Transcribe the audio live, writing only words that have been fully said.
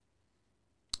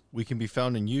We can be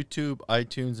found on YouTube,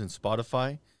 iTunes, and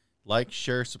Spotify. Like,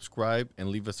 share, subscribe, and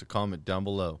leave us a comment down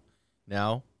below.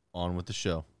 Now, on with the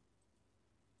show.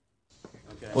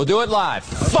 We'll do it live.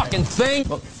 Okay. Fucking thing.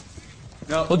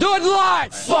 No. We'll do it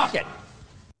live. Fuck it.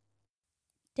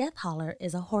 Death Holler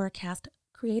is a horror cast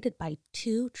created by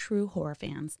two true horror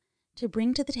fans to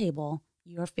bring to the table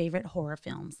your favorite horror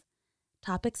films.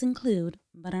 Topics include,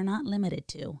 but are not limited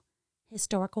to,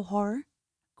 historical horror,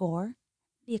 gore,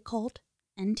 the occult,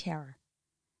 and terror.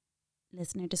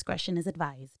 Listener discretion is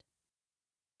advised.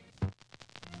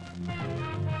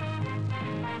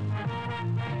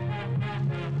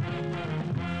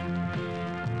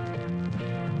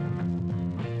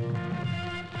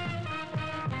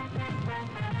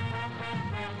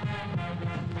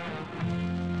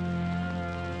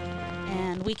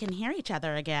 And we can hear each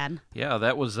other again. Yeah,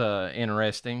 that was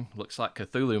interesting. Looks like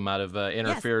Cthulhu might have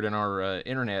interfered in our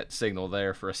internet signal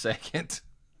there for a second.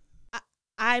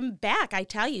 I'm back. I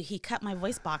tell you, he cut my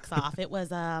voice box off. It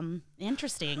was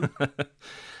interesting.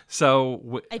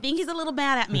 So I think he's a little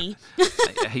mad at me.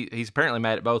 He's apparently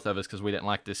mad at both of us because we didn't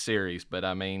like this series. But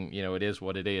I mean, you know, it is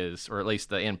what it is, or at least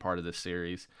the end part of this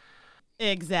series.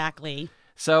 Exactly.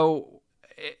 So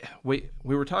we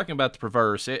were talking about the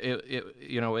perverse.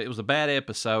 It was a bad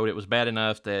episode. It was bad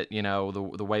enough that, you know,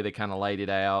 the way they kind of laid it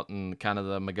out and kind of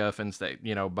the MacGuffins that,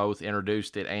 you know, both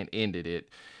introduced it and ended it.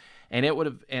 And it would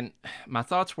have, and my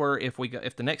thoughts were if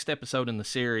the next episode in the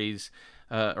series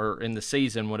or in the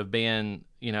season would have been,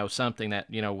 you know, something that,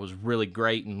 you know, was really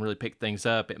great and really picked things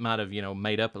up, it might have, you know,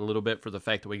 made up a little bit for the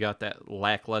fact that we got that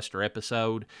lackluster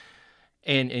episode.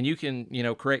 And you can, you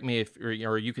know, correct me if,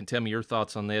 or you can tell me your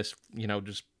thoughts on this, you know,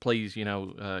 just please, you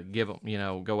know,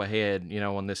 go ahead, you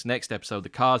know, on this next episode, The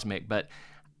Cosmic. But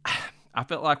I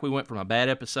felt like we went from a bad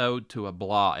episode to a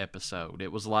blah episode.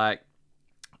 It was like,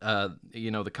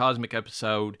 the Cosmic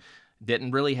episode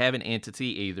didn't really have an entity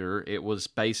either. It was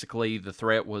basically, the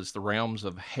threat was the realms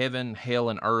of heaven, hell,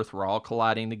 and earth were all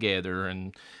colliding together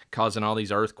and causing all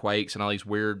these earthquakes and all these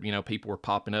weird, you know, people were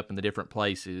popping up in the different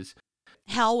places.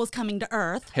 Hell was coming to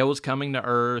Earth. Hell was coming to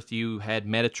Earth. You had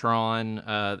Metatron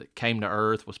that came to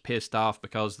Earth, was pissed off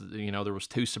because, you know, there was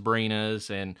two Sabrinas,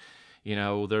 and, you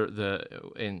know,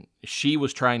 and she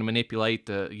was trying to manipulate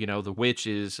the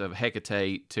witches of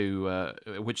Hecate to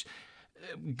which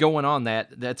going on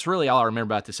that's really all I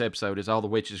remember about this episode is all the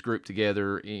witches grouped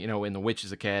together, you know, in the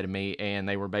Witches Academy, and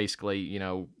they were basically, you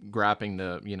know, griping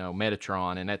to, you know,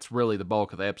 Metatron, and that's really the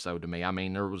bulk of the episode to me. I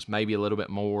mean, there was maybe a little bit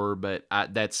more, but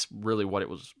that's really what it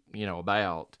was, you know,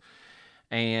 about.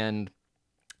 And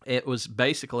it was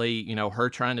basically, you know, her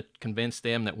trying to convince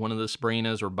them that one of the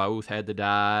Sabrinas or both had to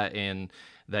die, and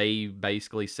they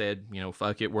basically said, you know,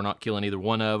 fuck it, we're not killing either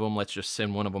one of them. Let's just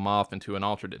send one of them off into an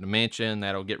alternate dimension.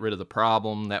 That'll get rid of the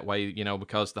problem. That way, you know,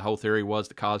 because the whole theory was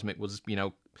the Cosmic was, you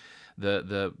know,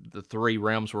 the three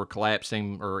realms were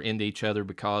collapsing or into each other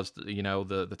because, you know,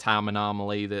 the time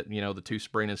anomaly that, you know, the two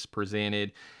Sabrinas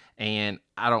presented. And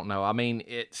I don't know. I mean,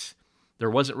 there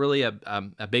wasn't really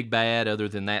a big bad other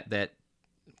than that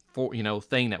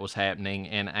thing that was happening,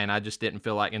 and I just didn't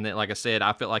feel like, and then, like I said,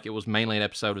 I felt like it was mainly an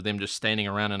episode of them just standing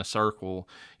around in a circle,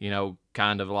 you know,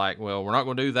 kind of like, well, we're not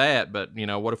going to do that, but, you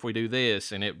know, what if we do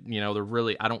this? And it, you know,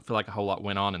 I don't feel like a whole lot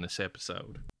went on in this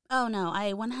episode. Oh, no,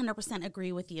 I 100%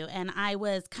 agree with you, and I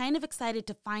was kind of excited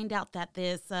to find out that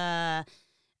this, I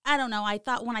don't know, I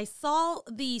thought when I saw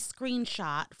the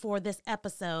screenshot for this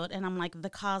episode, and I'm like, The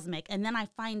Cosmic, and then I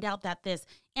find out that this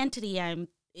entity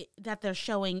that they're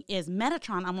showing is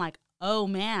Metatron, I'm like, oh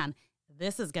man,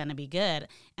 this is going to be good.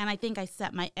 And I think I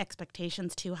set my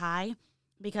expectations too high,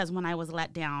 because when I was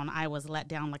let down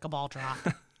like a ball drop.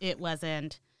 It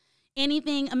wasn't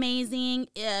anything amazing.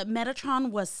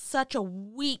 Metatron was such a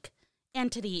weak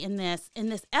entity in this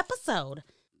episode.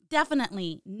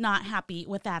 Definitely not happy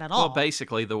with that at all. Well,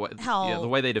 basically the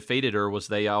way they defeated her was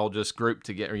they all just grouped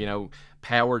together, you know,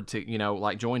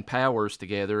 joined powers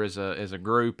together as a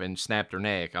group and snapped her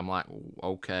neck. I'm like,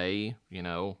 okay, you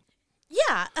know.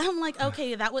 Yeah, I'm like,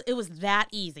 okay, it was that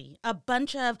easy. A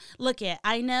bunch of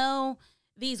I know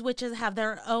these witches have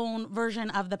their own version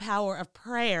of the power of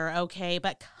prayer, okay,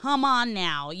 but come on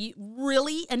now, you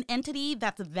really an entity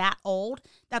that's that old,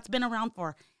 that's been around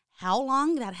for how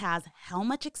long, that has how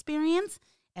much experience,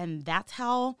 and that's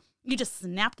how you just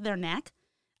snapped their neck?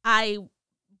 I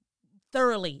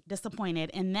thoroughly disappointed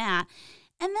in that.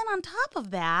 And then on top of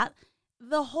that,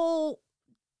 the whole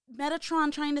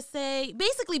Metatron trying to say,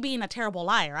 basically being a terrible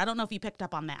liar. I don't know if you picked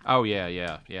up on that. Oh yeah.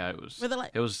 It was. Where they're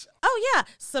like, It was. oh yeah,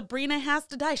 Sabrina has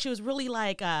to die. She was really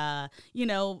like,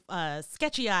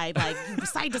 sketchy eyed, like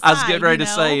side to side. I was getting ready to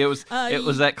you know? say it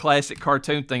was that classic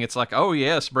cartoon thing. It's like, oh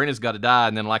yeah, Sabrina's got to die,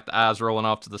 and then like the eyes rolling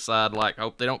off to the side, like,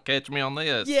 hope they don't catch me on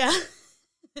this. Yeah.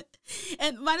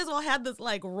 And might as well have this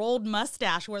like rolled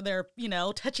mustache where they're,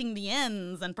 touching the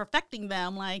ends and perfecting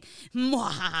them, like,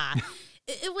 mwah.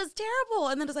 It was terrible.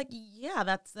 And then it's like, yeah,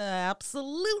 that's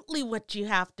absolutely what you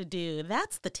have to do.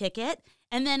 That's the ticket.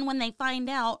 And then when they find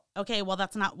out, okay, well,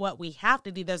 that's not what we have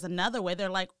to do. There's another way. They're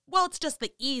like, well, it's just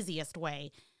the easiest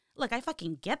way. Look, I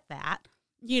fucking get that,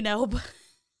 but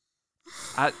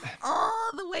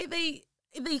the way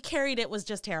they carried it was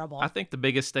just terrible. I think the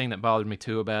biggest thing that bothered me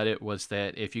too about it was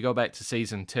that if you go back to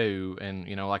season 2, and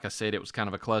like I said, it was kind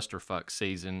of a clusterfuck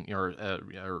season, or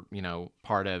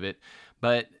part of it,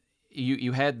 but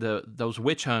you had those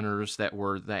witch hunters that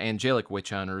were the angelic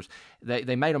witch hunters.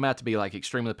 They made them out to be like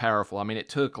extremely powerful. I mean, it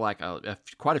took like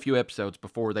quite a few episodes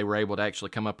before they were able to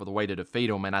actually come up with a way to defeat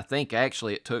them. And I think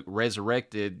actually it took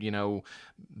resurrected,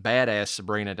 badass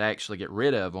Sabrina to actually get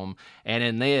rid of them. And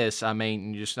in this, I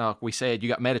mean, just like we said, you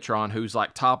got Metatron, who's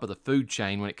like top of the food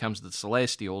chain when it comes to the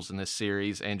Celestials in this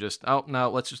series, and just, oh no,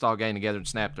 let's just all gang together and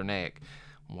snap their neck.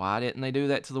 Why didn't they do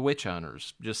that to the witch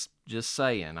hunters? Just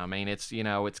saying. I mean, it's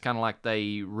it's kind of like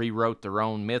they rewrote their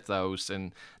own mythos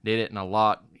and did it in a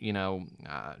lot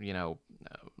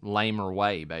lamer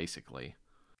way, basically.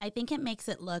 I think it makes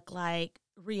it look like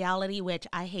reality, which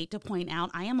I hate to point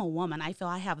out. I am a woman. I feel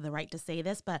I have the right to say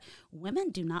this, but women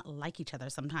do not like each other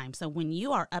sometimes. So when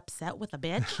you are upset with a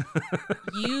bitch,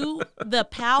 the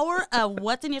power of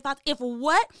what's in your thoughts, if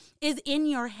what is in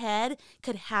your head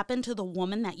could happen to the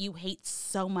woman that you hate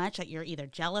so much that you're either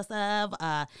jealous of,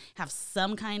 have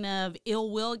some kind of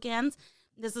ill will against,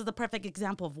 this is the perfect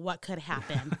example of what could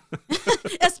happen.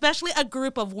 Especially a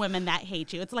group of women that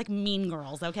hate you. It's like Mean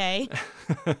Girls, okay?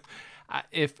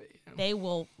 If they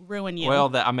will ruin you. Well,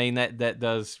 that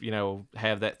does,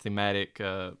 have that thematic,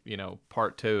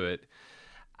 part to it.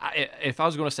 If I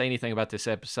was going to say anything about this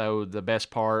episode, the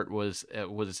best part was,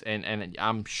 and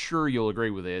I'm sure you'll agree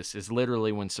with this, is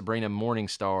literally when Sabrina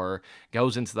Morningstar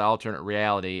goes into the alternate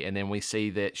reality, and then we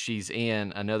see that she's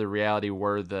in another reality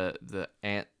where the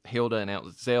Aunt Hilda and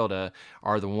Aunt Zelda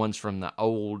are the ones from the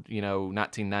old,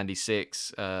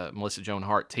 1996 Melissa Joan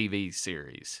Hart TV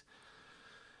series.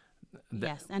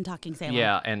 Yes, and Talking Salem.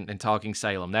 Yeah, and Talking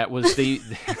Salem. That was the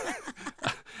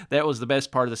that was the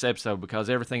best part of this episode, because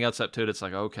everything else up to it, it's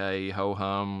like, okay, ho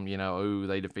hum, ooh,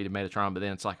 they defeated Metatron, but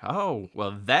then it's like, oh,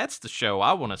 well, that's the show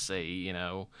I want to see,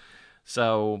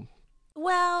 So.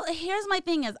 Well, here's my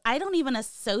thing is I don't even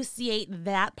associate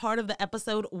that part of the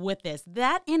episode with this.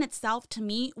 That in itself, to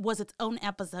me, was its own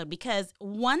episode, because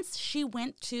once she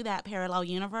went to that parallel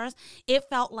universe, it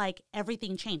felt like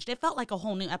everything changed. It felt like a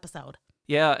whole new episode.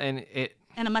 Yeah, and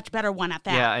a much better one at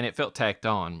that. Yeah, and it felt tacked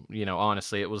on.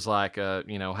 Honestly, it was like,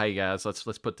 hey guys,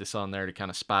 let's put this on there to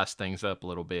kind of spice things up a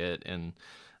little bit. And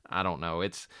I don't know,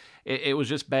 it was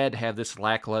just bad to have this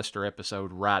lackluster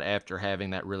episode right after having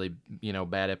that really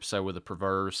bad episode with the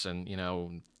Perverse and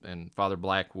and Father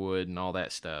Blackwood and all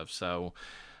that stuff. So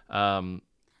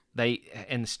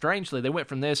strangely they went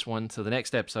from this one to the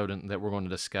next episode that we're going to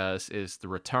discuss is The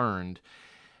Returned.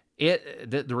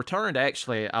 The Returned,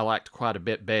 actually, I liked quite a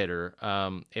bit better.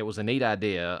 It was a neat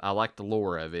idea. I liked the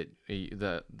lore of it.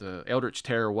 The Eldritch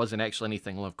Terror wasn't actually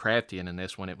anything Lovecraftian in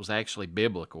this one. It was actually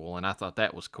biblical, and I thought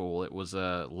that was cool. It was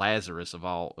Lazarus of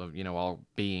all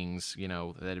beings,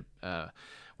 that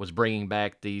was bringing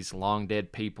back these long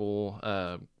dead people.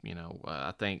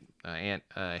 I think Aunt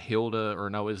Hilda, or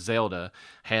no, it was Zelda,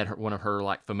 had one of her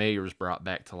like familiars brought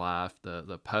back to life,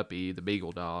 the puppy, the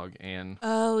beagle dog, and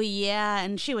oh yeah,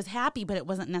 and she was happy, but it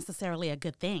wasn't necessarily a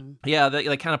good thing. Yeah,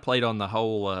 they kind of played on the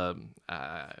whole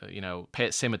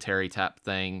Pet Cemetery type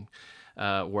thing.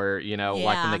 Where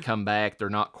like when they come back, they're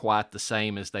not quite the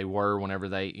same as they were whenever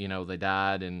they they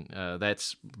died, and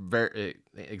that's very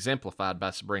exemplified by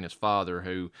Sabrina's father,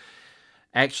 who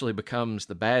actually becomes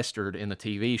the bastard in the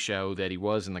TV show that he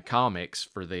was in the comics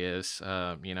for this.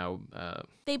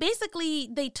 They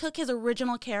took his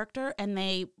original character and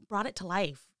they brought it to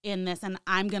life in this, and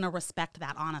I'm gonna respect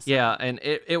that, honestly. Yeah, and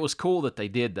it was cool that they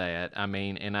did that. I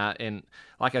mean, and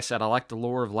like I said, I like the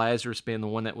lore of Lazarus being the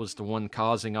one that was the one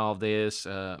causing all this.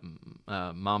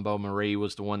 Mambo Marie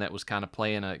was the one that was kind of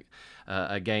playing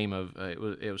a game of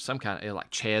it was some kind of like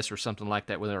chess or something like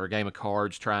that, where they were a game of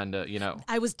cards trying to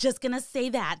I was just gonna say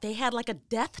that they had like a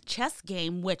death chess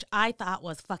game, which I thought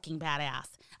was fucking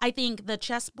badass. I think the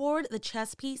chessboard, the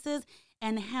chess pieces,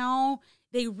 and how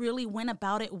they really went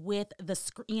about it with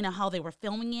how they were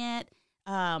filming it,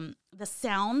 the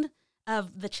sound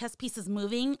of the chess pieces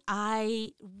moving.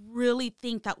 I really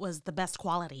think that was the best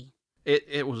quality.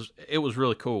 It was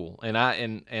really cool, and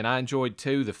I enjoyed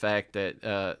too the fact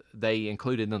that they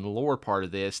included in the lore part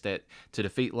of this that to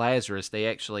defeat Lazarus they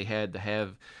actually had to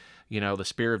have, the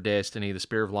Spear of Destiny, the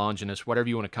Spear of Longinus, whatever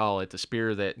you want to call it, the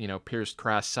spear that pierced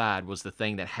Christ's side was the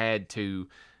thing that had to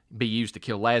be used to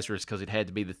kill Lazarus because it had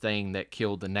to be the thing that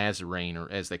killed the Nazarene,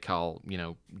 or as they call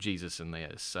Jesus in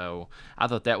this. So I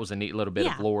thought that was a neat little bit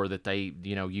of lore that they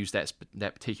used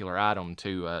that particular item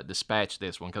to dispatch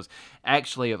this one, because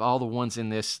actually of all the ones in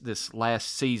this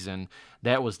last season,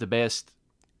 that was the best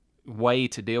way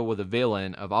to deal with a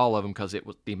villain of all of them, because it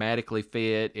was thematically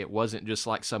fit. It wasn't just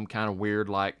like some kind of weird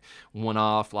like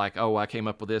one-off like, oh, I came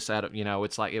up with this out of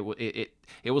it's like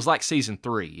it was like season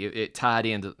 3. It tied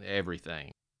into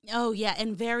everything. Oh, yeah,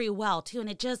 and very well, too. And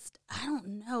it just, I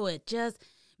don't know,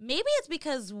 maybe it's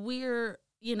because we're,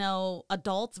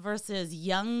 adults versus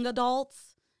young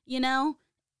adults,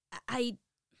 I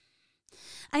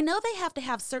know they have to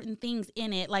have certain things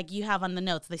in it, like you have on the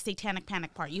notes, the satanic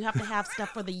panic part. You have to have stuff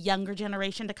for the younger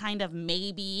generation to kind of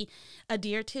maybe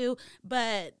adhere to.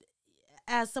 But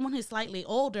as someone who's slightly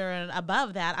older and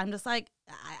above that, I'm just like,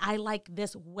 I like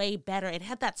this way better. It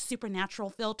had that supernatural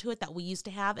feel to it that we used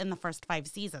to have in the first 5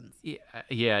 seasons.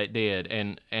 Yeah, it did,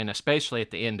 and especially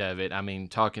at the end of it. I mean,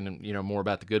 talking more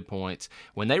about the good points,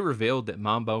 when they revealed that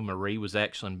Mambo Marie was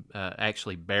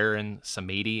actually Baron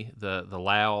Samedi,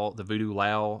 the voodoo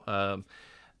Lao,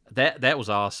 that was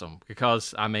awesome,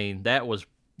 because I mean that was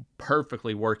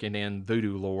perfectly working in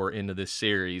voodoo lore into this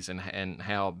series, and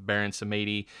how Baron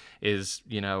Samedi is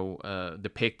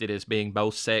depicted as being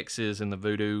both sexes in the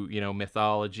voodoo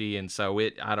mythology, and so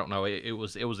it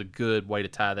was a good way to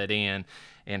tie that in,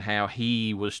 and how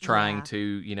he was trying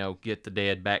to get the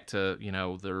dead back to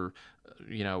their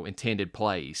intended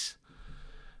place.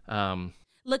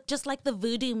 Look, just like the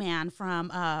voodoo man from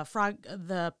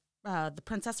the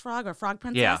Princess Frog, or Frog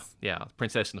Princess. Yeah,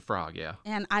 Princess and the Frog, yeah.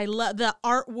 And I love the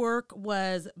artwork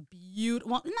was beautiful.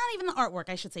 Well, not even the artwork,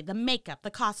 I should say. The makeup, the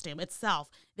costume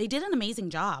itself. They did an amazing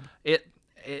job. It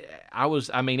was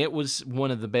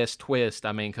one of the best twists.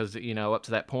 I mean, because up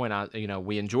to that point,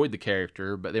 we enjoyed the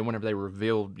character, but then whenever they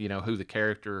revealed who the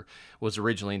character was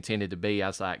originally intended to be, I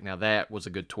was like, now that was a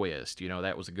good twist.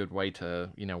 That was a good way to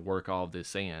work all of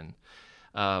this in.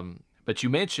 But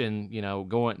you mentioned,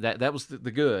 that was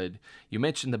the good. You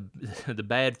mentioned the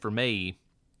bad for me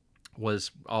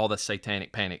was all the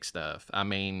satanic panic stuff. I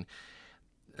mean,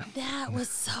 that was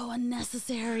so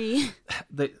unnecessary.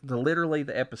 Literally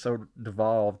the episode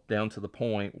devolved down to the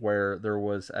point where there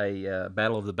was a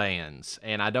battle of the bands,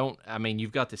 and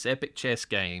you've got this epic chess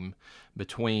game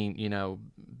between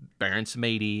Baron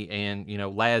Samedi and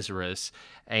Lazarus,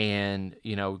 and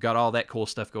got all that cool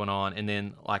stuff going on, and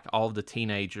then like all of the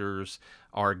teenagers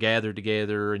are gathered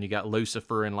together, and you got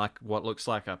Lucifer in like what looks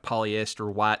like a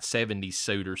polyester white 70s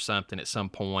suit or something at some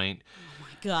point.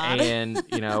 God. And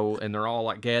and they're all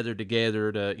like gathered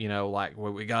together to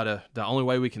the only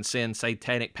way we can send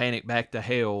satanic panic back to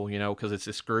hell, because it's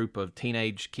this group of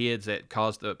teenage kids that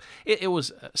caused it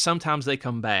was sometimes they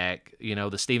come back,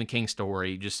 the Stephen King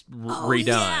story just redone.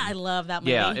 Yeah, I love that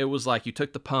movie. Yeah, it was like you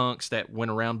took the punks that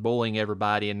went around bullying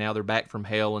everybody, and now they're back from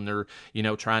hell, and they're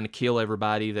trying to kill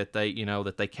everybody that they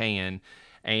that they can.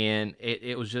 And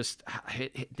it was just,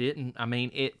 it didn't,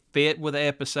 it fit with the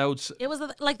episodes. It was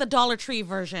like the Dollar Tree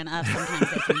version of Sometimes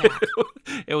They Come Back.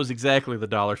 It was exactly the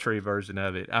Dollar Tree version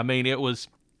of it. It was,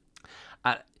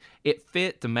 it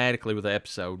fit thematically with the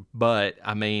episode, but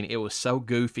it was so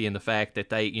goofy in the fact that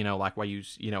they, like while you,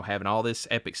 having all this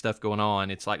epic stuff going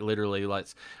on, it's like literally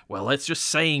let's just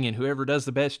sing, and whoever does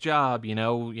the best job,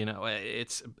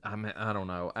 it's, I don't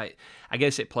know. I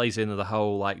guess it plays into the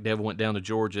whole like Devil Went Down to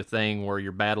Georgia thing where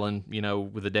you're battling,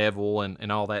 with the devil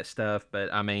and all that stuff. But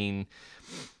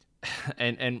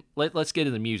and let's get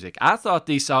into the music. I thought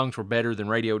these songs were better than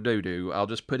Radio Doo-Doo. I'll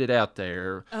just put it out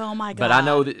there. Oh my God. But I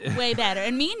know that way better.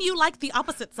 And me and you like the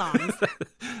opposite songs.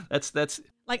 That's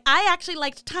like, I actually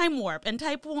liked Time Warp, and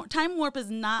Time Warp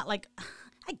is not like,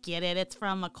 I get it. It's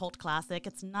from a cult classic.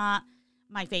 It's not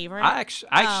my favorite.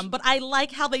 But I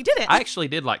like how they did it. I actually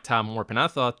did like Time Warp, and I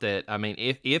thought that,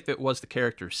 if it was the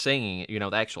characters singing it,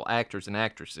 the actual actors and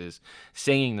actresses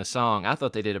singing the song, I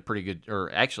thought they did a pretty good, or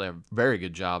actually a very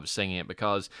good job of singing it,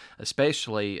 because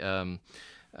especially the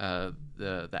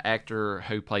actor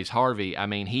who plays Harvey,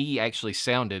 he actually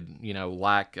sounded,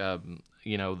 like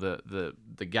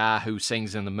the guy who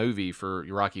sings in the movie for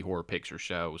Rocky Horror Picture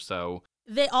Show. So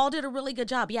They all did a really good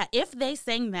job. Yeah, if they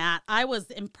sang that, I was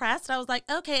impressed. I was like,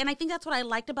 okay. And I think that's what I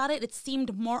liked about it. It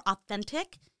seemed more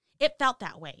authentic. It felt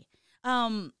that way.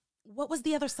 What was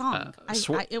the other song?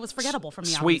 It was forgettable for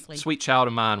me, obviously. Sweet Child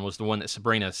of Mine was the one that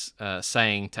Sabrina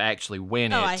sang to actually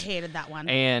win it. Oh, I hated that one.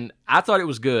 And I thought it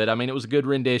was good. I mean, it was a good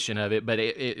rendition of it, but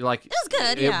it was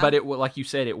good, yeah. But it, like you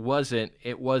said, it wasn't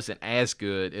as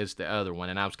good as the other one.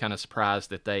 And I was kind of surprised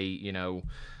that they,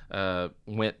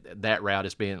 went that route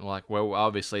as being like, well,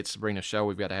 obviously it's Sabrina's show.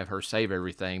 We've got to have her save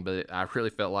everything. But I really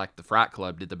felt like the Fright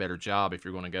Club did the better job if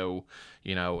you're going to go,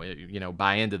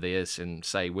 buy into this and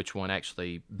say which one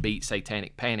actually beat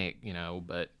Satanic Panic,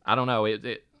 But I don't know.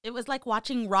 It was like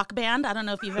watching Rock Band. I don't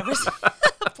know if you've ever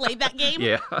played that game.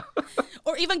 Yeah.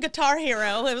 Or even Guitar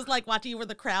Hero. It was like watching where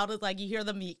the crowd is like, you hear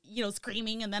them,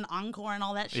 screaming and then encore and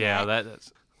all that shit. Yeah,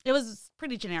 that's... It was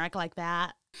pretty generic like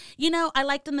that. I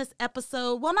liked in this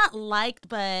episode, well, not liked,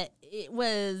 but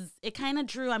it kind of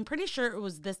drew, I'm pretty sure it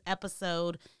was this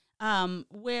episode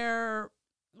where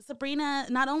Sabrina,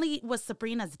 not only was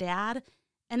Sabrina's dad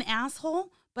an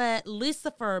asshole, but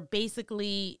Lucifer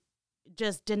basically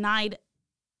just denied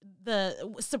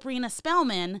Sabrina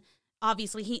Spellman.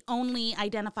 Obviously, he only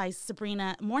identifies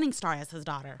Sabrina Morningstar as his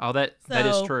daughter. Oh, that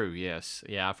is true, yes.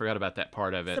 Yeah, I forgot about that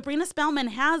part of it. Sabrina Spellman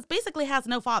basically has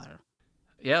no father.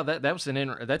 Yeah, that's an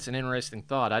interesting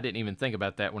thought. I didn't even think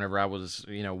about that whenever I was,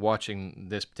 watching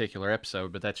this particular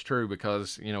episode, but that's true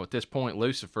because, at this point,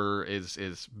 Lucifer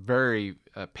is very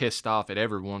pissed off at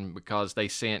everyone because they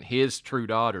sent his true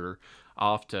daughter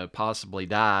off to possibly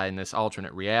die in this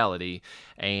alternate reality,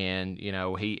 and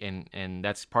and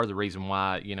that's part of the reason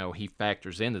why he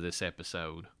factors into this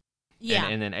episode. Yeah.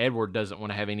 And then Edward doesn't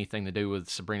want to have anything to do with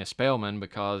Sabrina Spellman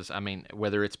because,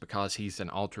 whether it's because he's an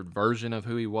altered version of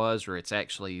who he was or it's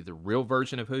actually the real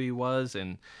version of who he was,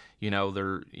 and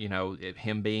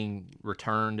him being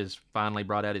returned has finally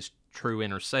brought out his true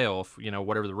inner self.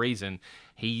 Whatever the reason,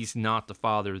 he's not the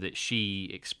father that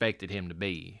she expected him to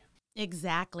be.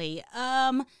 Exactly.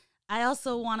 I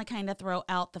also want to kind of throw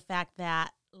out the fact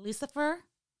that Lucifer,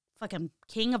 fucking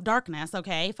king of darkness,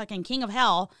 okay, fucking king of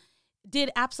hell,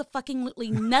 did absolutely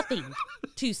nothing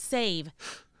to save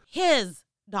his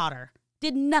daughter.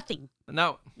 Did nothing.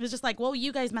 No. It was just like, well,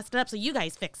 you guys messed it up, so you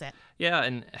guys fix it. Yeah,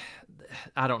 and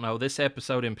I don't know. This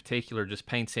episode in particular just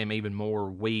paints him even more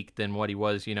weak than what he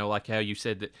was, like how you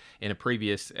said that in a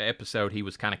previous episode he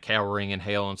was kind of cowering in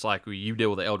hell, and it's like, well, you deal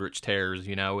with the Eldritch Terrors,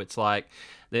 It's like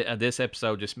this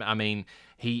episode just,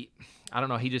 I don't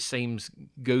know, he just seems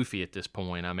goofy at this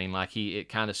point. It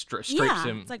kind of strips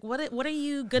him. It's like, what are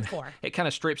you good for? It kind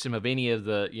of strips him of any of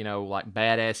the,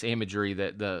 badass imagery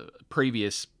that the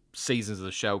previous seasons of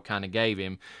the show kind of gave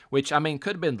him, which, could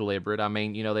have been deliberate.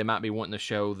 They might be wanting to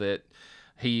show that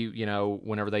he,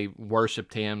 whenever they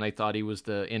worshipped him, they thought he was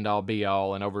the end-all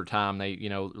be-all, and over time they,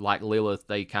 like Lilith,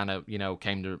 they kind of,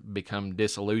 came to become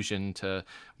disillusioned to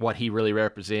what he really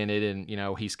represented,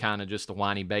 and, he's kind of just a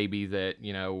whiny baby that,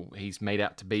 he's made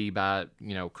out to be by,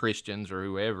 Christians or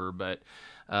whoever, but,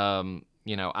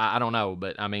 I don't know,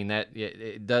 but,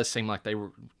 it does seem like they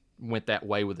went that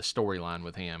way with the storyline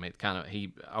with him. It kind of,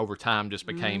 he, over time, just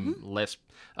became less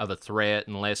of a threat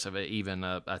and less of even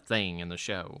a thing in the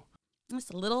show. It's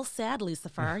a little sad,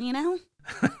 Lucifer,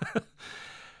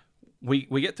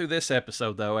 We get through this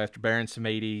episode, though, after Baron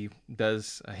Samedi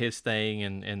does his thing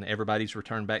and everybody's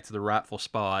returned back to the rightful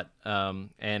spot.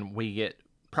 And we get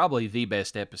probably the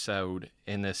best episode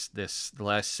in this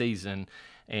last season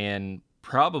and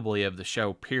probably of the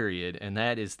show, period. And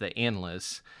that is The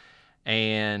Endless.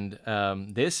 And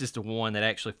this is the one that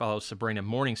actually follows Sabrina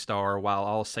Morningstar while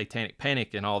all Satanic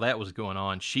Panic and all that was going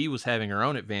on. She was having her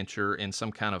own adventure in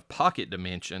some kind of pocket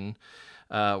dimension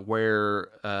where,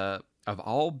 of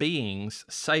all beings,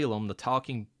 Salem, the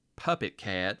talking puppet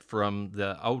cat from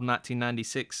the old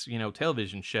 1996,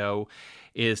 television show,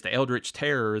 is the Eldritch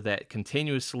Terror that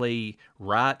continuously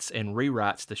writes and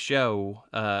rewrites the show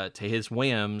to his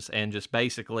whims, and just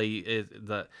basically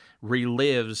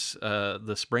relives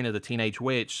the Sabrina the Teenage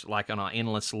Witch like on an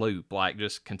endless loop, like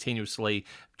just continuously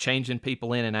changing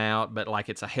people in and out, but like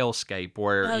it's a hellscape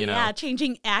where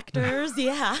changing actors.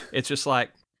 Yeah, it's just like,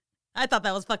 I thought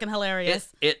that was fucking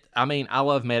hilarious. I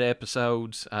love meta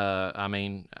episodes.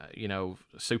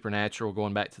 Supernatural,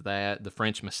 going back to that, The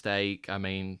French Mistake.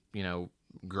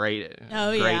 Great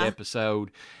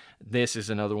episode. This is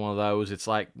another one of those. It's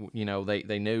like,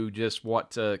 they knew just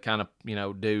what to kind of,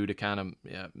 do to kind of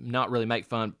not really make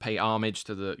fun, pay homage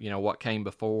to the, what came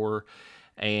before.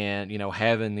 And,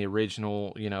 having the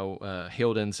original,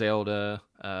 Hilda and Zelda,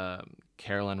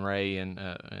 Carolyn Ray and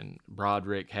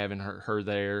Broderick, having her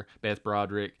there, Beth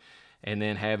Broderick, and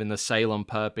then having the Salem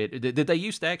puppet. Did they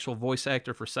use the actual voice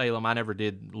actor for Salem? I never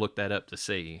did look that up to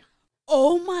see.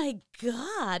 Oh my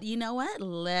God. You know what?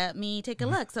 Let me take a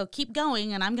look. So keep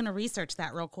going, and I'm going to research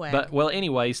that real quick. But, well,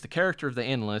 anyways, the character of the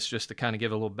Endless, just to kind of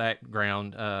give a little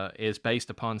background, is based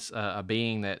upon a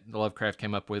being that Lovecraft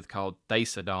came up with called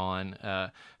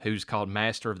Thesadon, who's called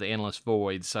Master of the Endless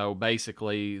Void. So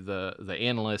basically, the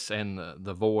Endless and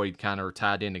the Void kind of are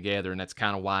tied in together, and that's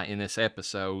kind of why in this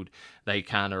episode they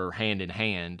kind of are hand in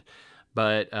hand.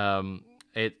 But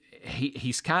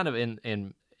he's kind of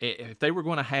in if they were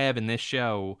going to have in this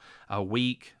show a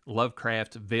weak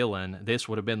Lovecraft villain, this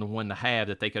would have been the one to have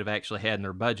that they could have actually had in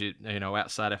their budget,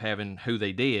 outside of having who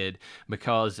they did,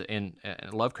 because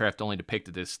Lovecraft only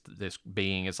depicted this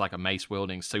being as like a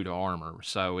mace-wielding suit of armor.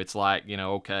 So it's like, big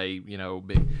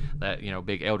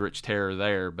eldritch terror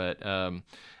there, but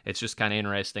it's just kind of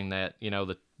interesting that,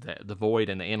 the Void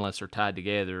and the Endless are tied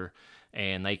together,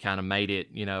 and they kind of made it,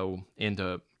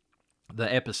 into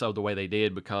the episode the way they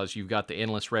did, because you've got the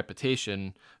Endless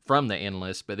repetition from the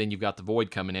Endless, but then you've got the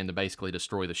Void coming in to basically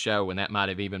destroy the show, and that might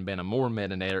have even been a more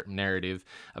meta-narrative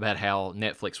about how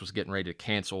Netflix was getting ready to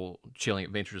cancel Chilling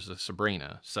Adventures of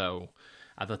Sabrina. So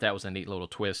I thought that was a neat little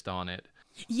twist on it.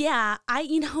 Yeah,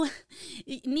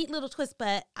 neat little twist,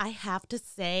 but I have to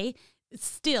say,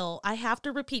 still, I have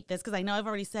to repeat this because I know I've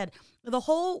already said,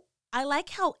 I like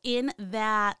how in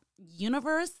that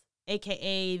universe,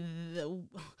 aka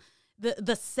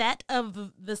the set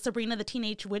of the Sabrina the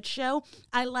Teenage Witch show,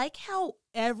 I like how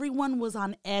everyone was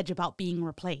on edge about being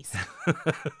replaced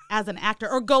as an actor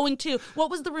or going to, what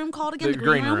was the room called again? The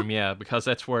green room, yeah, because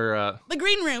that's where the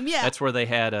green room, yeah, that's where they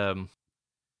had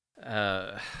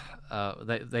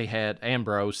they had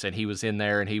Ambrose, and he was in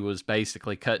there, and he was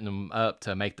basically cutting them up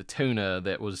to make the tuna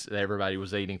that everybody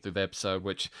was eating through the episode.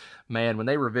 Which, man, when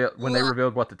they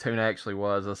revealed what the tuna actually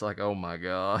was, I was like, oh my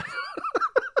God.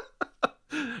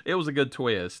 It was a good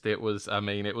twist.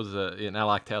 And I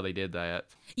liked how they did that.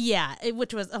 Yeah,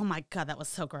 which was, oh my God, that was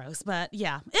so gross. But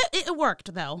yeah, it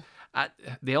worked though.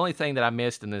 The only thing that I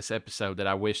missed in this episode that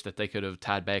I wish that they could have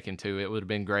tied back into, it would have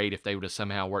been great if they would have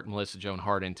somehow worked Melissa Joan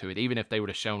Hart into it, even if they would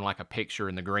have shown like a picture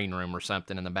in the green room or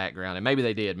something in the background. And maybe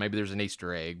they did. Maybe there's an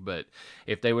Easter egg. But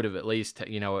if they would have at least,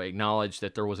 acknowledged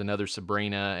that there was another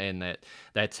Sabrina and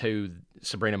that's who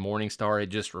Sabrina Morningstar had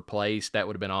just replaced, that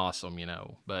would have been awesome,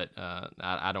 But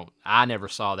I never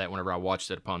saw that whenever I watched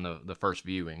it upon the first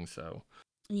viewing, so...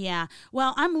 Yeah.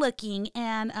 Well, I'm looking,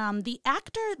 and the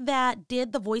actor that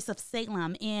did the voice of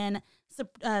Salem in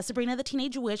Sabrina the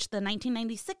Teenage Witch, the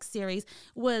 1996 series,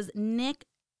 was Nick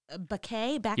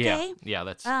Bakay. Yeah,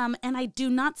 that's... And I do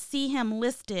not see him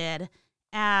listed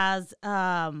as...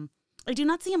 I do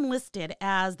not see him listed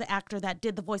as the actor that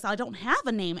did the voice. I don't have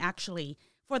a name, actually,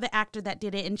 for the actor that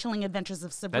did it in Chilling Adventures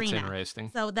of Sabrina. That's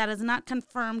interesting. So that is not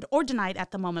confirmed or denied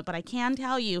at the moment, but I can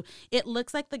tell you, it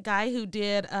looks like the guy who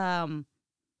did...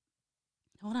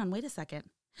 Hold on, wait a second.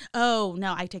 Oh,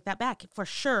 no, I take that back. For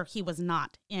sure, he was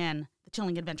not in The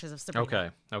Chilling Adventures of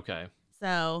Sabrina. Okay.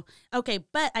 So,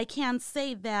 but I can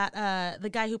say that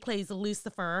the guy who plays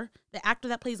Lucifer, the actor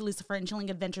that plays Lucifer in Chilling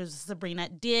Adventures of Sabrina,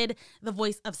 did the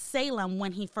voice of Salem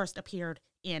when he first appeared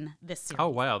in this series. Oh,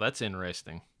 wow, that's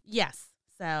interesting. Yes.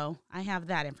 So, I have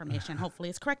that information. Hopefully,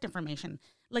 it's correct information.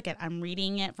 Look I'm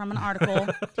reading it from an article.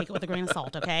 Take it with a grain of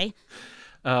salt, okay?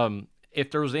 If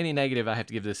there was any negative I have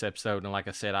to give this episode, and like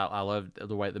I said, I loved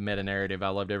the meta-narrative. I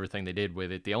loved everything they did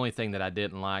with it. The only thing that I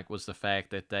didn't like was the fact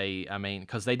that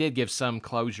because they did give some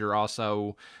closure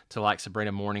also to like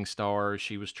Sabrina Morningstar.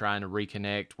 She was trying to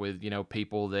reconnect with,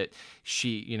 people that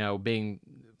she, being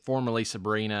formerly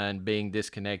Sabrina and being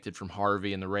disconnected from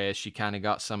Harvey and the rest, she kind of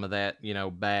got some of that,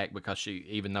 back, because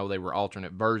even though they were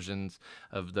alternate versions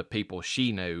of the people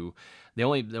she knew. The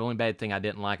only bad thing I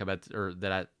didn't like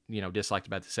disliked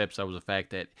about this episode was the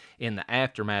fact that in the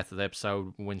aftermath of the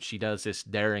episode, when she does this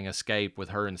daring escape with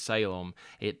her and Salem,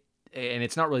 and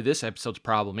it's not really this episode's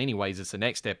problem anyways, it's the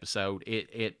next episode,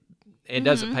 it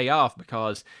doesn't pay off,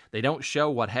 because they don't show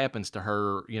what happens to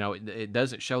her. It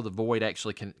doesn't show the Void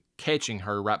actually catching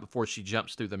her right before she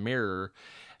jumps through the mirror.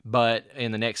 But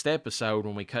in the next episode,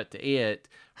 when we cut to it,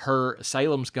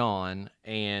 Salem's gone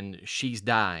and she's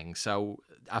dying. So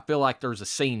I feel like there's a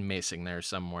scene missing there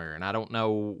somewhere, and I don't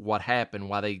know what happened,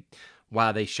 why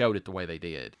they showed it the way they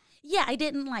did. Yeah, I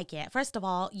didn't like it. First of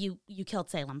all, you killed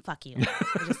Salem. Fuck you.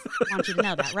 I just want you to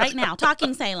know that right now.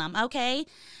 Talking Salem, okay?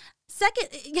 Second,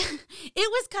 it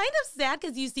was kind of sad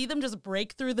because you see them just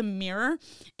break through the mirror,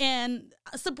 and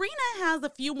Sabrina has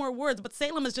a few more words, but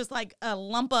Salem is just like a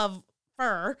lump of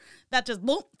fur that just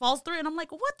boom, falls through. And I'm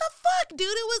like, what the fuck, dude?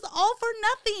 It was all for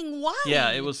nothing. Why?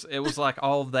 Yeah, it was like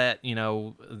all of that,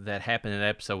 that happened in the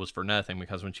episode was for nothing,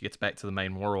 because when she gets back to the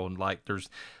main world, like there's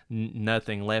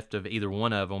nothing left of either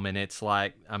one of them, and it's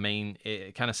like, I mean,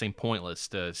 it kind of seemed pointless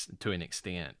to an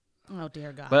extent. Oh,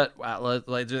 dear God. But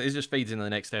it just feeds into the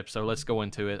next episode. Let's go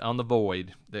into it. On the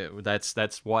Void,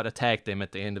 that's what attacked them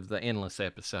at the end of the Endless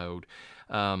episode.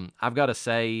 I've got to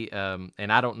say,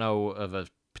 and I don't know of a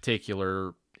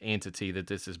particular entity that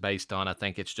this is based on. I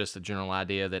think it's just a general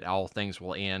idea that all things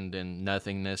will end in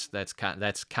nothingness. That's kind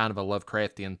of a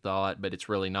Lovecraftian thought, but it's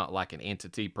really not like an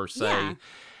entity per se.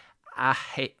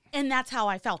 Yeah. And that's how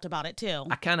I felt about it too.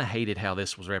 I kind of hated how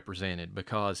this was represented,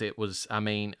 because it was, I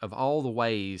mean, of all the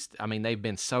ways, I mean, they've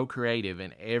been so creative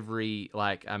in every,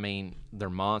 like, I mean, they're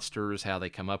monsters, how they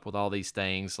come up with all these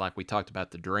things. Like we talked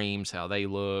about the dreams, how they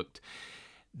looked.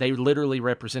 They literally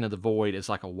represented the Void as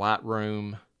like a white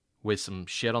room with some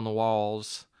shit on the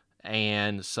walls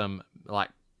and some like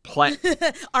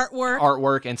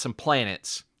artwork and some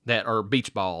planets that are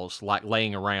beach balls, like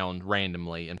laying around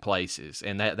randomly in places,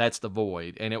 and that's the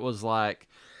Void. And it was like,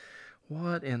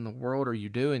 what in the world are you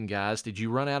doing, guys? Did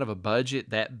you run out of a budget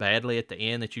that badly at the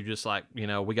end that you just like,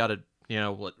 we got to,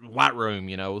 white room,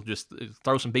 just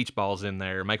throw some beach balls in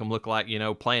there, make them look like,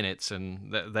 planets,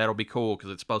 and that'll be cool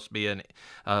because it's supposed to be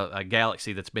a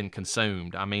galaxy that's been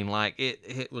consumed. I mean, like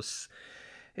it was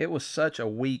such a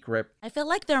weak I feel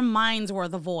like their minds were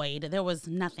the Void. There was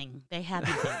nothing. They had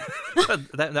nothing.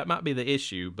 that might be the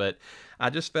issue, but I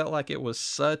just felt like it was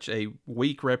such a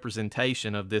weak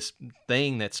representation of this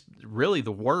thing that's really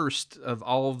the worst of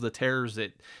all of the terrors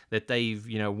that they've,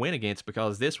 went against,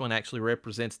 because this one actually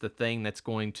represents the thing that's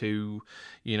going to,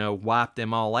 wipe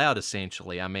them all out,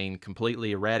 essentially. I mean,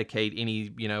 completely eradicate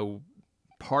any,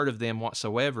 part of them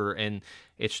whatsoever, and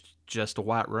it's just a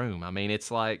white room. I mean,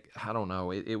 it's like, I don't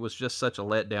know, it was just such a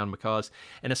letdown, because,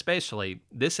 and especially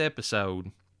this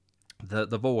episode,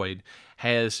 the Void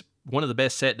has one of the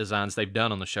best set designs they've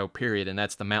done on the show, period, and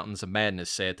that's the Mountains of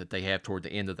Madness set that they have toward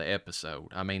the end of the episode.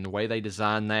 I mean, the way they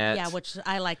designed that. Yeah, which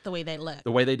I like the way they look.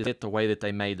 The way they did it, the way that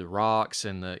they made the rocks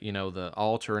and the, the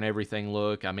altar and everything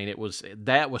look. I mean,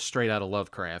 that was straight out of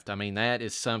Lovecraft. I mean, that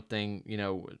is something,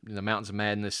 the Mountains of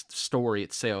Madness story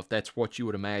itself, that's what you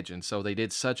would imagine. So they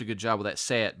did such a good job with that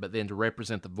set, but then to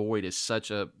represent the Void is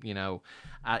such a,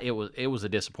 it was a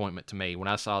disappointment to me. When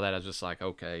I saw that, I was just like,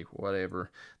 okay, whatever.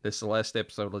 This is the last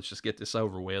episode. Let's just get this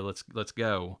over with. Let's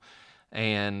go.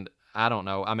 And I don't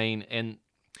know. I mean, and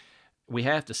we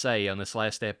have to say on this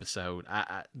last episode,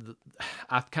 I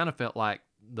kind of felt like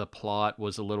the plot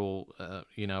was a little,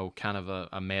 kind of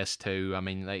a mess too. I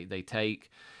mean, they take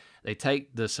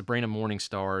the Sabrina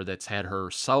Morningstar that's had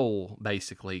her soul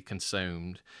basically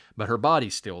consumed, but her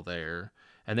body's still there.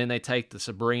 And then they take the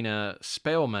Sabrina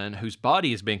Spellman, whose body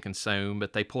has been consumed,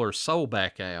 but they pull her soul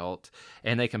back out,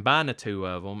 and they combine the two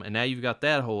of them, and now you've got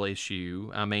that whole issue.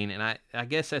 I mean, and I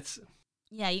guess that's...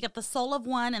 Yeah, you got the soul of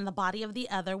one and the body of the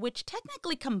other, which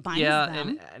technically combines Yeah,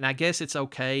 them. and I guess it's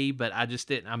okay, but I just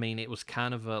didn't... I mean, it was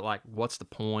kind of like, what's the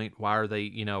point? Why are they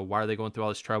going through all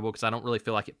this trouble? Because I don't really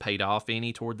feel like it paid off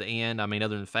any toward the end. I mean,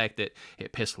 other than the fact that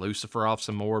it pissed Lucifer off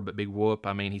some more, but big whoop.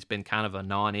 I mean, he's been kind of a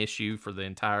non-issue for the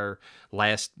entire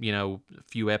last,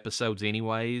 few episodes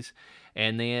anyways.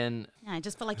 And then... Yeah, I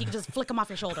just feel like you could just flick them off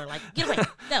your shoulder, like, get away,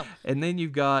 go. And then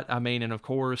you've got, I mean, and of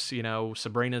course,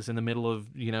 Sabrina's in the middle of,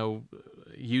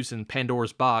 using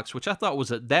Pandora's box, which I thought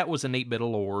was a neat bit of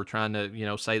lore, trying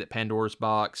to, say that Pandora's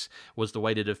box was the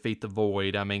way to defeat the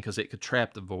Void. I mean, because it could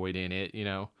trap the Void in it,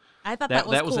 I thought that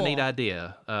was that was cool. a neat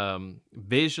idea.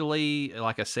 Visually,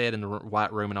 like I said, in the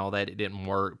white room and all that, it didn't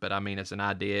work. But I mean, as an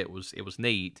idea, it was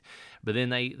neat. But then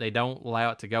they don't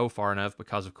allow it to go far enough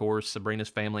because, of course, Sabrina's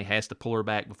family has to pull her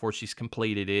back before she's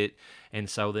completed it, and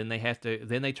so then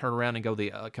they turn around and go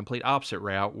the complete opposite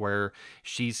route, where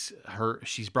she's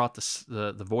brought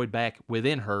the Void back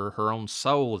within her. Her own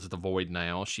soul is the Void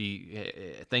now.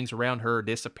 Things around her are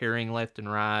disappearing left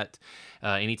and right.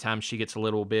 Anytime she gets a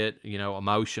little bit,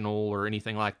 emotional or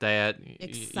anything like that,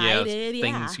 excited,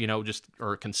 things just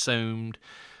are consumed.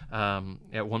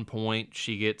 At one point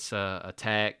she gets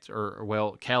attacked,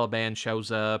 or Caliban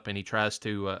shows up and he tries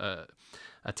to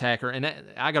attack her, and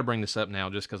I gotta bring this up now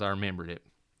just because I remembered it.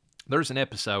 There's an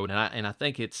episode, and I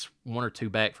think it's one or two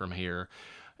back from here,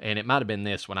 and it might have been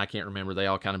this one, I can't remember, they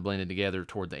all kind of blended together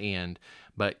toward the end,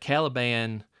 but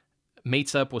Caliban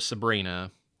meets up with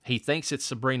Sabrina. He thinks it's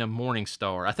Sabrina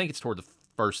Morningstar. I think it's toward the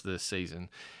first of this season.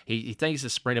 He thinks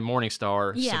it's Sabrina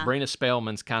Morningstar. Yeah. Sabrina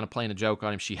Spellman's kind of playing a joke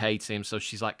on him. She hates him, so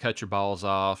she's like, cut your balls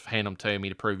off, hand them to me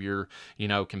to prove you're,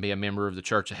 can be a member of the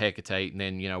Church of Hecate, and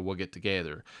then, we'll get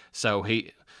together. So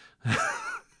he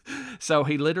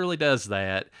literally does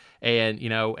that. And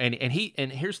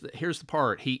here's the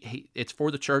part. He it's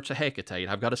for the Church of Hecate.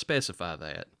 I've got to specify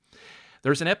that.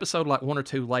 There's an episode like one or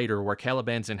two later where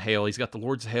Caliban's in hell. He's got the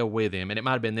Lords of Hell with him, and it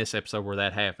might have been this episode where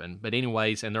that happened. But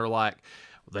anyways, and they're like,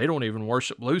 they don't even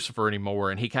worship Lucifer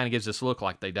anymore, and he kind of gives this look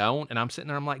like they don't. And I'm sitting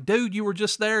there, I'm like, dude, you were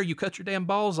just there. You cut your damn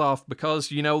balls off because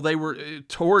they were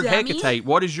toward Dummy. Hecate.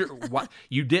 What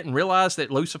you didn't realize that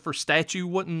Lucifer's statue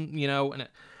wouldn't, and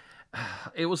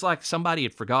it was like somebody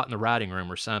had forgotten the writing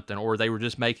room or something, or they were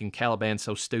just making Caliban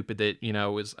so stupid that,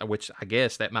 which I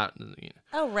guess that might.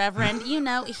 Oh, Reverend,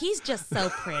 he's just so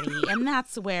pretty, and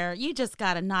that's where you just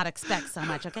got to not expect so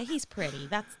much, okay? He's pretty.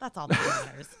 That's all that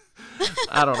matters.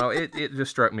 I don't know. It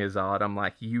just struck me as odd. I'm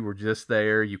like, you were just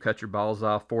there. You cut your balls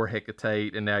off for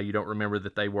Hecate, and now you don't remember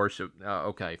that they worship.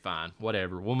 Okay, fine.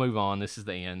 Whatever. We'll move on. This is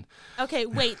the end. Okay,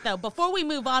 wait, though. Before we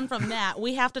move on from that,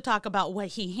 we have to talk about what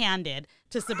he handed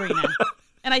to Sabrina.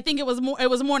 And I think it was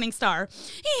Morningstar.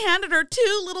 He handed her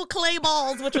 2 little clay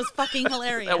balls, which was fucking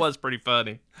hilarious. That was pretty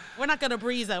funny. We're not going to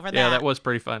breeze over that. Yeah, that was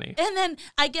pretty funny. And then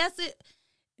I guess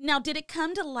Now, did it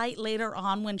come to light later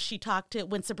on when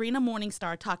Sabrina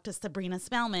Morningstar talked to Sabrina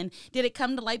Spellman? Did it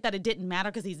come to light that it didn't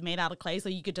matter because he's made out of clay, so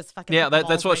you could just fucking put the that's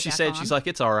balls what right she back said. on? She's like,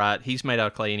 it's all right. He's made out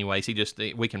of clay anyways.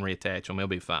 We can reattach him. He'll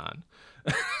be fine.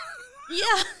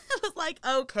 Yeah, it was like,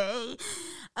 okay.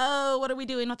 Oh, what are we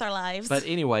doing with our lives? But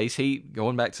anyways,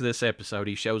 going back to this episode,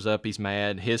 he shows up, he's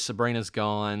mad. His Sabrina's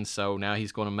gone, so now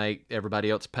he's going to make everybody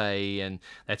else pay, and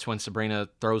that's when Sabrina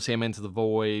throws him into the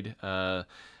void,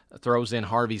 throws in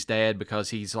Harvey's dad because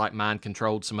he's like mind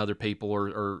controlled some other people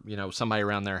or somebody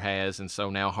around there has, and so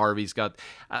now Harvey's got.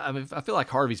 I feel like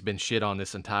Harvey's been shit on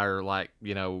this entire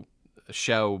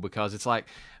show because it's like.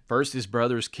 First, his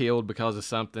brother's killed because of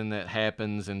something that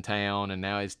happens in town, and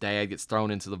now his dad gets thrown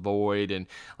into the void, and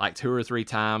like 2 or 3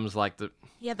 times, the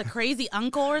crazy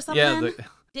uncle or something. Yeah,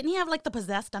 didn't he have the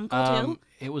possessed uncle too?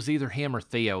 It was either him or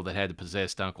Theo that had the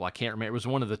possessed uncle. I can't remember. It was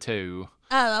one of the two.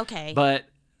 Oh, okay. But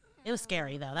it was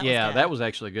scary though. That was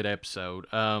actually a good episode.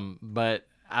 But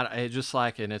it's just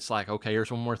and it's like, okay, here's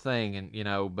one more thing,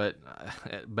 and but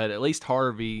at least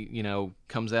Harvey,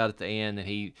 comes out at the end, and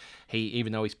he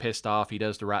even though he's pissed off, he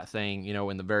does the right thing,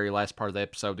 in the very last part of the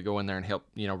episode to go in there and help,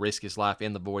 risk his life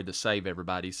in the void to save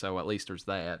everybody. So at least there's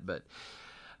that. But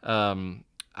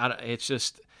it's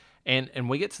just, and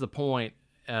we get to the point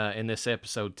in this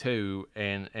episode too,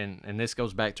 and this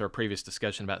goes back to our previous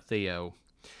discussion about Theo.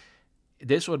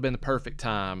 This would have been the perfect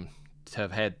time to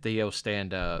have had Theo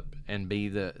stand up and be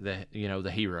the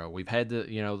hero. We've had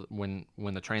when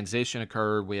the transition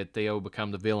occurred, we had Theo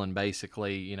become the villain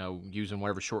basically, using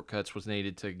whatever shortcuts was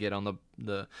needed to get on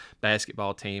the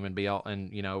basketball team and be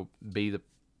the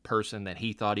person that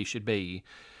he thought he should be.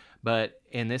 But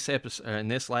in this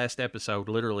last episode,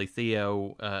 literally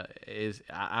Theo is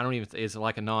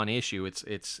like a non-issue.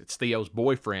 It's Theo's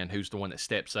boyfriend who's the one that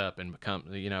steps up and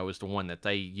is the one that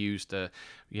they use to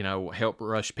help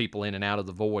rush people in and out of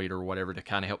the void or whatever to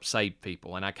kind of help save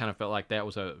people. And I kind of felt like that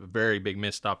was a very big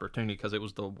missed opportunity because it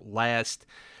was the last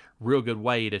real good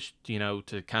way to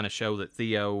to kind of show that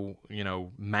Theo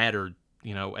mattered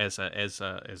as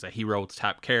a hero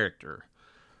type character.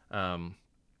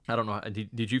 I don't know.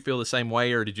 Did you feel the same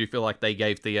way, or did you feel like they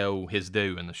gave Theo his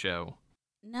due in the show?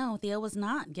 No, Theo was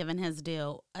not given his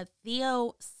due.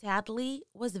 Theo, sadly,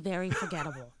 was very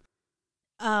forgettable.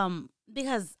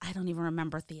 Because I don't even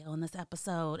remember Theo in this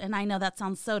episode. And I know that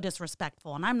sounds so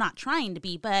disrespectful, and I'm not trying to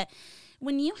be, but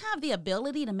when you have the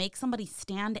ability to make somebody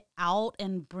stand out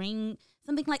and bring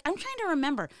something I'm trying to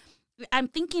remember. I'm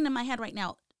thinking in my head right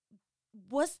now,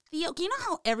 was Theo,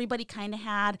 how everybody kind of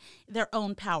had their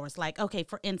own powers? Okay,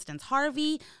 for instance,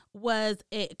 Harvey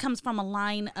it comes from a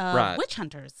line of witch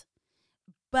hunters,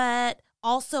 but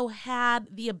also had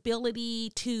the ability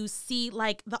to see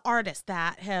the artists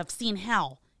that have seen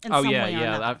hell in some way or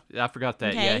another. I forgot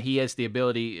that. Okay. Yeah, he has the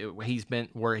ability, he's been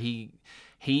where he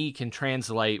can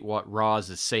translate what Roz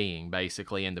is seeing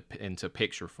basically into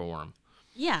picture form.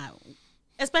 Yeah.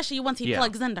 Especially once he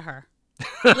plugs into her.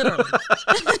 Literally.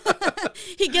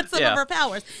 He gets some of her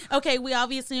powers. Okay, we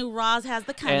obviously knew Roz has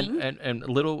the cunning. And a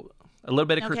little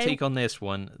bit of critique on this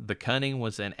one. The cunning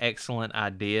was an excellent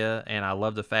idea, and I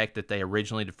love the fact that they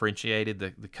originally differentiated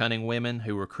the cunning women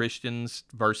who were Christians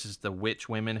versus the witch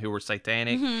women who were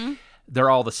satanic. Mm-hmm. they're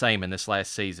all the same in this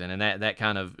last season, and that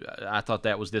kind of, I thought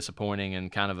that was disappointing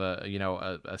and kind of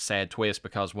a sad twist,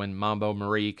 because when Mambo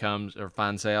Marie comes or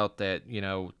finds out that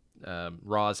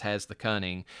Roz has the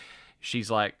cunning,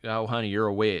 she's like, "Oh, honey, you're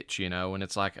a witch," and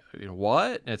it's like,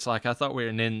 what? It's like, I thought we were,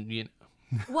 and then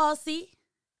Well, see,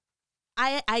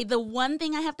 I the one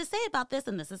thing I have to say about this,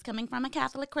 and this is coming from a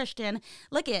Catholic Christian,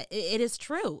 look, it is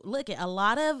true. Look, a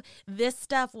lot of this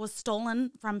stuff was stolen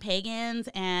from pagans,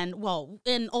 and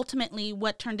ultimately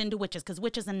what turned into witches, because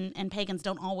witches and pagans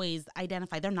don't always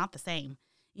identify. They're not the same,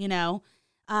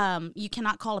 You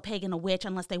cannot call a pagan a witch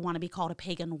unless they want to be called a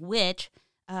pagan witch.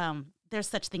 There's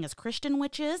such thing as Christian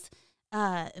witches.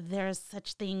 There's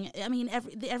such thing. I mean,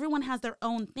 everyone has their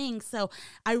own thing. So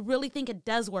I really think it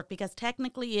does work, because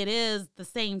technically it is the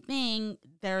same thing.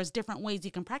 There's different ways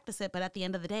you can practice it, but at the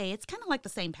end of the day, it's kind of like the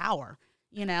same power,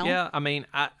 Yeah, I mean,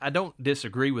 I don't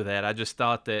disagree with that. I just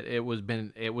thought that it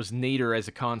was neater as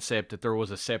a concept that there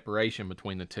was a separation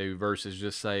between the two versus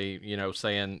just saying.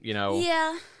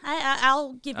 Yeah,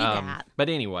 I'll give you that. But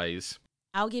anyways,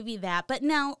 I'll give you that. But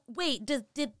now, wait, did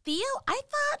Theo? I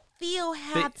thought Theo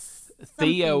had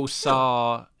Theo too.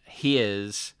 saw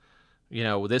his,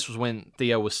 this was when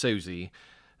Theo was Susie.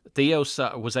 Theo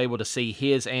was able to see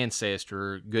his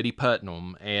ancestor, Goody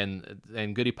Putnam, and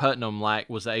Goody Putnam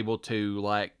was able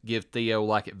to give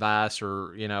Theo advice,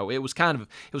 or it was kind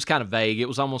of vague. It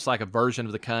was almost like a version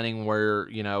of the cunning where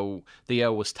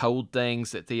Theo was told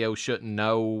things that Theo shouldn't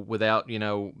know without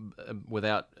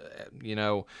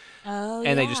Oh,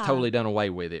 and they just totally done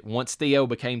away with it. Once Theo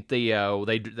became Theo,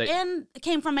 they and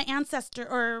came from an ancestor,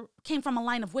 or came from a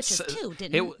line of witches too,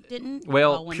 didn't?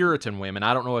 Puritan women.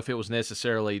 I don't know if it was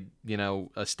necessarily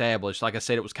established. Like I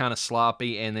said, it was kind of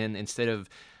sloppy, and then instead of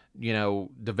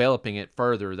developing it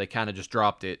further, they kind of just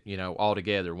dropped it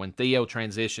altogether. When Theo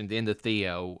transitioned into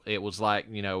Theo, it was like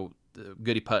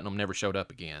Goody Putnam never showed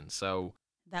up again. So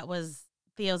that was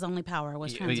Theo's only power,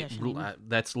 was transitioning.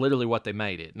 That's literally what they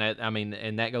made it.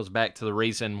 And that goes back to the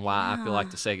reason why I feel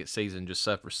like the second season just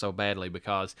suffers so badly,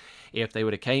 because if they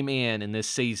would have came in this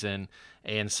season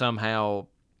and somehow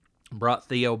brought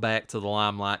Theo back to the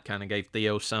limelight, kind of gave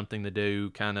Theo something to do,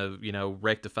 kind of,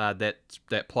 rectified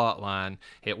that plot line,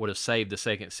 it would have saved the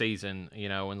second season,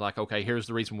 and okay, here's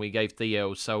the reason we gave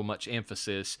Theo so much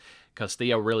emphasis, because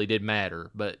Theo really did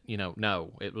matter. But,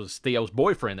 no, it was Theo's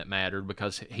boyfriend that mattered,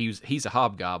 because he's a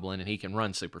hobgoblin and he can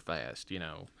run super fast,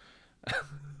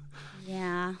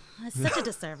 Yeah, it's such a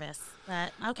disservice,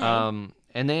 but okay.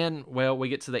 And then, we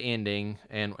get to the ending,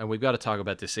 and we've got to talk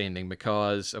about this ending,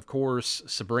 because, of course,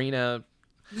 Sabrina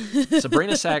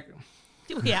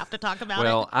Do we have to talk about it?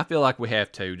 Well, I feel like we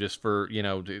have to, just for,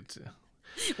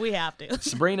 we have to.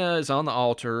 Sabrina is on the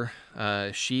altar.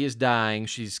 She is dying.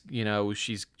 She's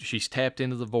tapped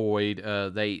into the void.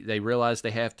 They realize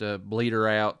they have to bleed her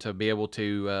out to be able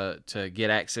to get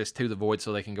access to the void,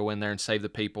 so they can go in there and save the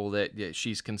people that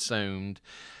she's consumed.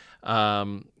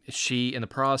 In the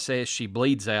process, she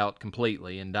bleeds out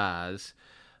completely and dies.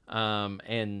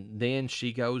 And then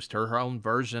she goes to her own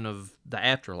version of the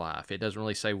afterlife. It doesn't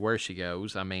really say where she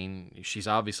goes. I mean, she's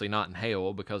obviously not in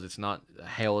hell, because it's not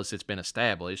hell as it's been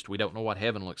established. We don't know what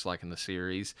heaven looks like in the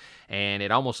series, and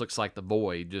it almost looks like the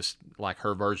void, just like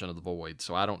her version of the void.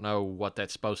 So I don't know what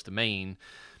that's supposed to mean.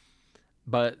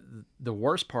 But the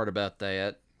worst part about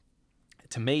that,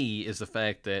 to me, is the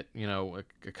fact that,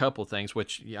 a couple of things,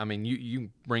 which, I mean, you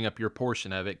bring up your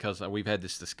portion of it, because we've had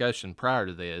this discussion prior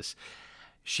to this.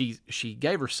 She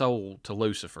gave her soul to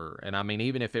Lucifer, and I mean,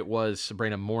 even if it was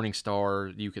Sabrina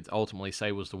Morningstar, you could ultimately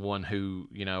say was the one who,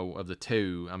 of the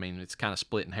two. I mean, it's kind of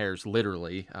splitting hairs,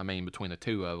 literally. I mean, between the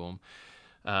two of them.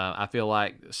 I feel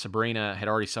like Sabrina had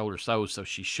already sold her soul, so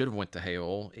she should have went to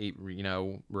hell,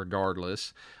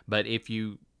 regardless. But if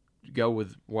you go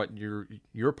with what your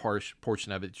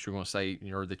portion of it that you're going to say,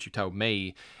 or that you told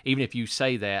me, even if you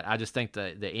say that, I just think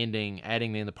the ending,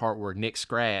 adding in the part where Nick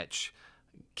Scratch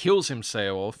kills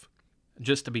himself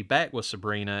just to be back with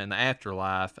Sabrina in the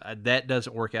afterlife, that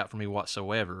doesn't work out for me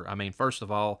whatsoever. I mean, first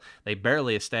of all, they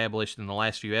barely established in the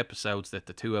last few episodes that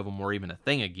the two of them were even a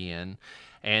thing again.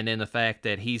 And then the fact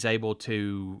that he's able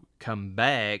to come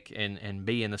back and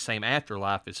be in the same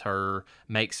afterlife as her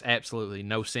makes absolutely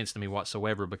no sense to me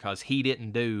whatsoever, because he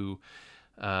didn't do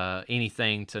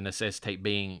anything to necessitate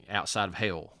being outside of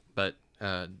hell. But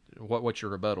what's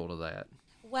your rebuttal to that?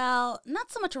 Well,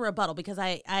 not so much a rebuttal, because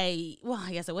I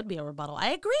guess it would be a rebuttal.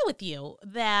 I agree with you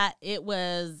that it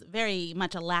was very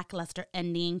much a lackluster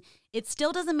ending. It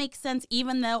still doesn't make sense,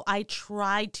 even though I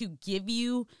tried to give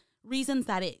you reasons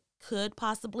that it could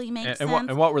possibly make sense.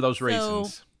 And what were those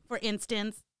reasons? So, for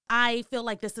instance, I feel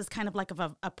like this is kind of like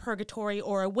a purgatory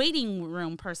or a waiting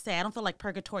room per se. I don't feel like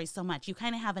purgatory so much. You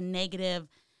kind of have a negative,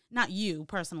 not you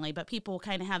personally, but people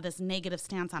kind of have this negative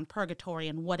stance on purgatory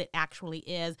and what it actually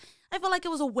is. I feel like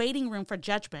it was a waiting room for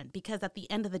judgment because at the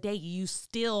end of the day, you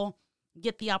still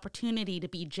get the opportunity to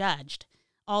be judged.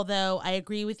 Although I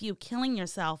agree with you, killing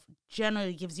yourself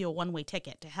generally gives you a one-way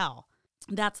ticket to hell.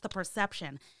 That's the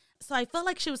perception. So I felt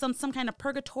like she was on some kind of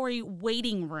purgatory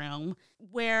waiting room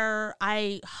where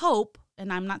I hope,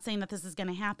 and I'm not saying that this is going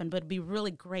to happen, but it'd be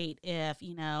really great if,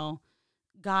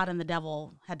 God and the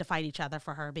devil had to fight each other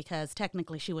for her because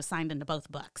technically she was signed into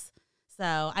both books.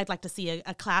 So I'd like to see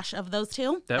a clash of those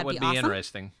two. That'd would be awesome.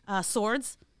 Interesting.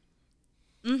 Swords.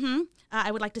 I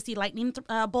would like to see lightning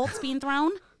bolts being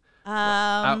thrown.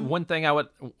 One thing I would...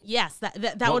 Yes, that would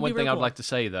be really cool. One thing I'd like to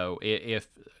say, though, if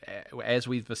as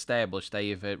we've established, they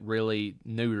have really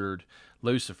neutered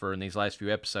Lucifer in these last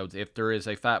few episodes. If there is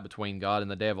a fight between God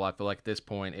and the devil, I feel like at this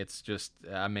point it's just...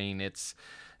 it's...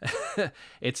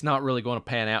 it's not really going to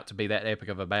pan out to be that epic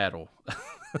of a battle.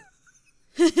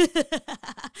 Look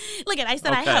at, I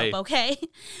said okay. I hope, okay?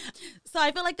 So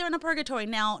I feel like they're in a purgatory.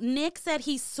 Now, Nick said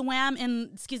he swam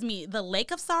in, the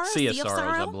Lake of Sorrows? Sea of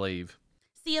Sorrows, I believe.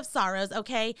 Sea of Sorrows,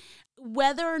 okay?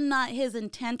 Whether or not his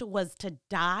intent was to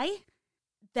die,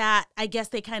 that I guess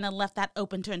they kind of left that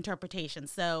open to interpretation.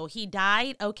 So he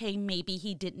died, okay, maybe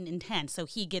he didn't intend. So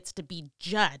he gets to be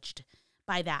judged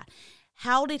by that.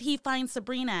 How did he find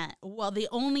Sabrina? Well, the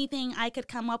only thing I could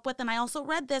come up with, and I also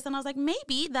read this, and I was like,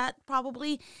 maybe that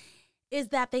probably is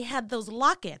that they had those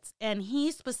lockets. And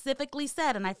he specifically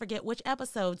said, and I forget which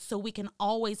episode, so we can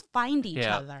always find each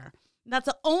other. That's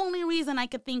the only reason I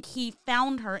could think he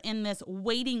found her in this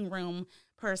waiting room,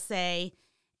 per se.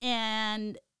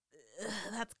 And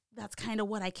that's kind of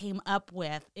what I came up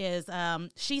with, is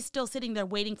she's still sitting there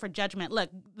waiting for judgment. Look,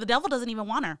 the devil doesn't even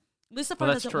want her. Lucifer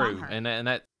doesn't want her. And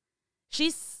that...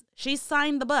 She's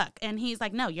signed the book, and he's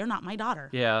like, no, you're not my daughter.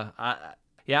 Yeah,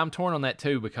 I'm torn on that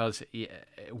too, because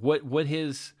would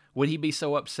he be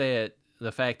so upset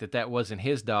the fact that wasn't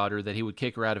his daughter that he would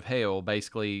kick her out of hell,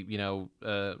 basically,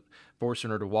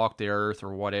 forcing her to walk the earth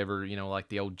or whatever, like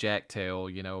the old Jack tale,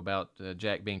 about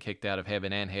Jack being kicked out of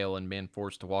heaven and hell and being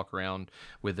forced to walk around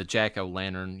with a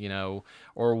jack-o'-lantern,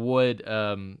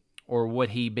 or would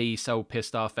he be so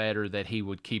pissed off at her that he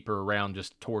would keep her around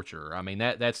just to torture her? I mean,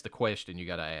 that's the question you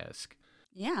got to ask.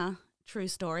 Yeah, true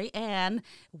story. And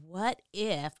what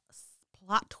if,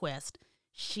 plot twist,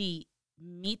 she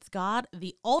meets God,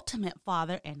 the ultimate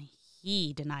father, and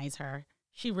he denies her?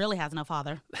 She really has no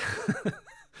father.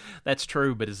 That's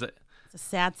true, but is it... It's a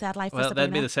sad, sad life for Sabrina. Well,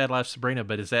 that'd be the sad life of Sabrina,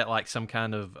 but is that like some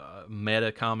kind of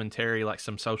meta commentary, like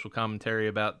some social commentary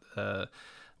about...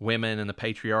 women and the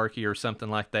patriarchy or something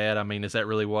like that? I mean, is that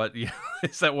really what,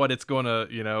 is that what it's going to,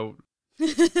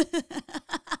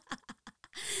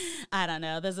 I don't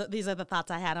know. These are the thoughts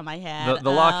I had in my head.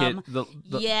 The Lockett,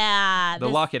 the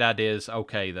Lockett idea is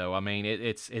okay though. I mean,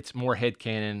 it's more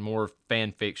headcanon, more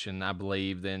fan fiction, I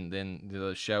believe, than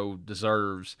the show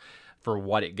deserves for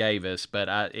what it gave us.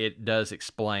 But it does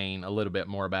explain a little bit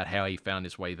more about how he found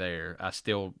his way there. I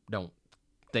still don't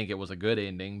think it was a good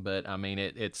ending, but I mean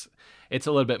it's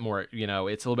a little bit more,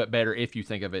 it's a little bit better if you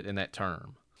think of it in that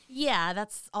term. Yeah,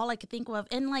 that's all I could think of.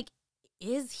 And like,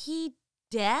 is he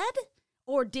dead,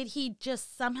 or did he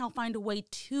just somehow find a way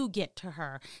to get to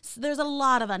her? So there's a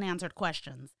lot of unanswered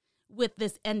questions with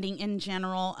this ending in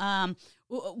general.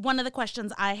 One of the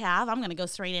questions I have, I'm going to go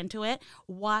straight into it.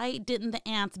 Why didn't the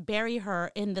ants bury her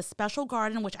in the special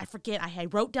garden, which I forget, I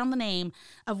wrote down the name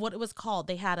of what it was called.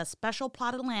 They had a special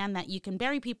plot of land that you can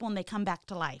bury people and they come back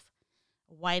to life.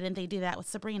 Why didn't they do that with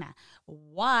Sabrina?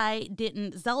 Why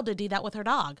didn't Zelda do that with her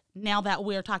dog? Now that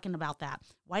we're talking about that.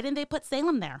 Why didn't they put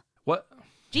Salem there? What?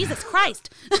 Jesus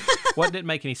Christ. What didn't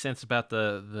make any sense about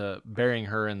the burying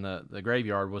her in the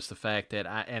graveyard was the fact that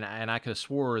I could have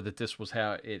swore that this was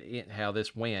how how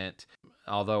this went,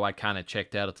 although I kind of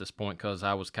checked out at this point because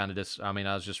I was I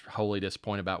was just wholly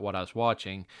disappointed about what I was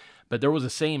watching. But there was a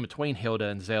scene between Hilda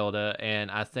and Zelda, and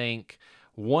I think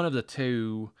one of the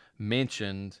two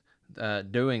mentioned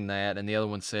doing that, and the other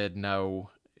one said,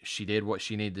 no, she did what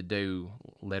she needed to do,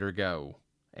 let her go.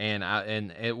 And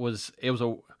it was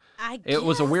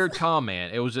a weird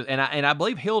comment. It was, and I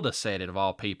believe Hilda said it of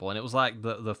all people, and it was like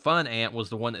the fun aunt was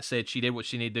the one that said she did what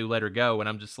she needed to do, let her go. And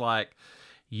I'm just like,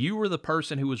 you were the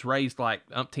person who was raised like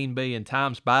umpteen billion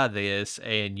times by this,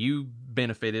 and you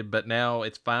benefited, but now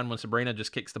it's fine when Sabrina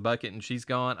just kicks the bucket and she's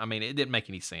gone. I mean, it didn't make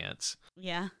any sense.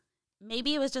 Yeah.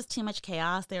 Maybe it was just too much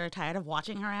chaos. They were tired of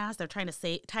watching her ass. They're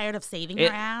tired of saving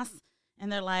her ass.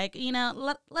 And they're like,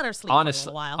 let her sleep for a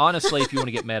little while. Honestly, if you want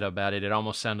to get meta about it, it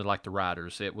almost sounded like the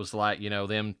writers. It was like,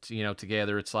 them,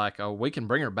 together. It's like, oh, we can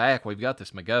bring her back. We've got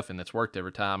this MacGuffin that's worked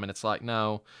every time. And it's like,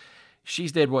 no,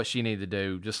 she's did what she needed to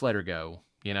do. Just let her go.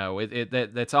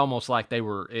 That's almost like they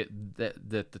were that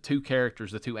the two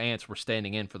characters, the two ants, were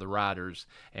standing in for the writers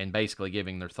and basically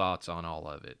giving their thoughts on all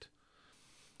of it.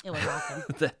 It was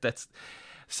awesome. That's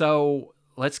so.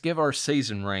 Let's give our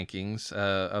season rankings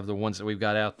of the ones that we've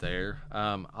got out there.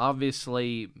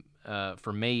 Obviously,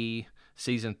 for me,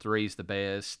 season 3 is the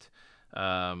best,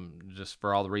 just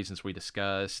for all the reasons we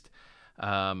discussed.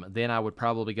 Then I would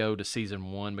probably go to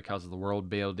season 1 because of the world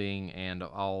building and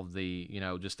all of the,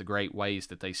 just the great ways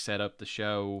that they set up the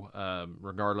show.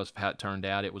 Regardless of how it turned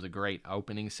out, it was a great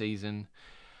opening season.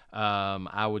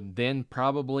 I would then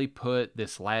probably put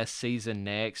this last season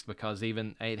next because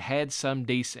even it had some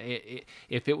decent.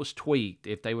 If it was tweaked,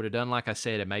 if they would have done like I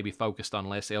said, and maybe focused on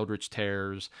less Eldritch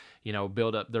terrors,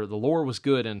 build up the lore was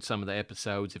good in some of the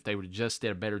episodes. If they would have just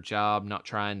did a better job, not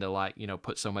trying to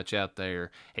put so much out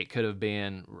there, it could have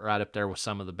been right up there with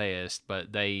some of the best.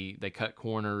 But they cut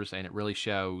corners, and it really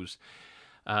shows.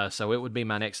 So it would be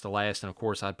my next to last, and of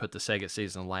course I'd put the second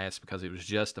season last because it was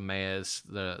just a mess.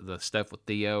 The stuff with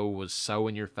Theo was so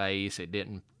in your face, it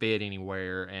didn't fit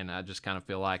anywhere, and I just kind of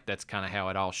feel like that's kind of how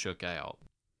it all shook out.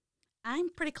 I'm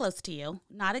pretty close to you,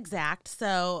 not exact.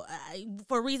 So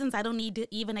for reasons I don't need to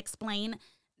even explain,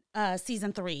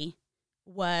 season 3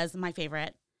 was my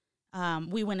favorite.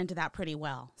 We went into that pretty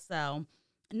well. So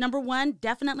number 1,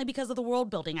 definitely because of the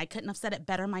world building. I couldn't have said it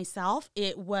better myself.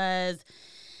 It was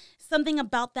something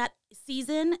about that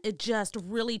season, it just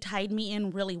really tied me in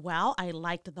really well. I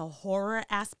liked the horror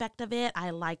aspect of it. I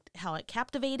liked how it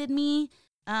captivated me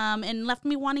and left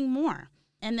me wanting more.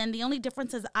 And then the only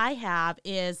differences I have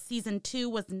is season 2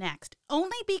 was next,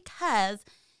 only because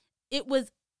it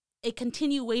was a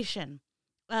continuation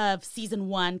of season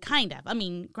 1, kind of. I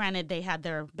mean, granted, they had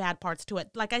their bad parts to it.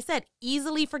 Like I said,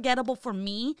 easily forgettable for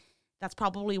me. That's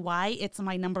probably why it's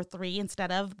my number 3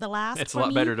 instead of the last. It's a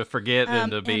lot better to forget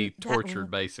than to be tortured,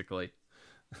 basically.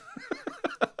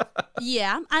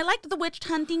 Yeah, I liked the witch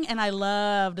hunting, and I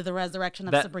loved the resurrection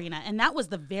of Sabrina, and that was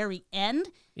the very end.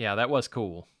 Yeah, that was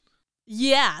cool.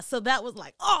 Yeah, so that was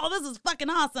like, oh, this is fucking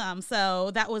awesome.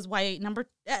 So that was why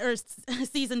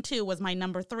season 2 was my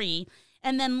number 3,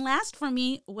 and then last for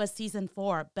me was season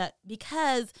 4, but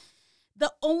because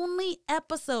the only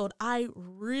episode I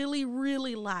really,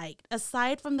 really liked,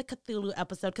 aside from the Cthulhu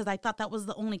episode, because I thought that was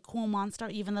the only cool monster,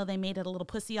 even though they made it a little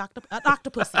pussy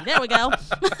octopussy. There we go.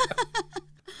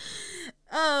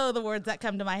 Oh, the words that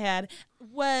come to my head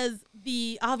was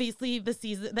the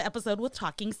episode with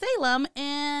Talking Salem,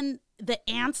 and the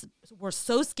ants were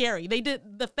so scary.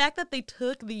 The fact that they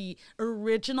took the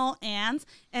original ants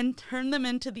and turned them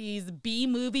into these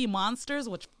B-movie monsters,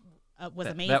 which was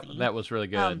amazing. That was really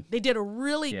good. They did a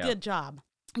really good job.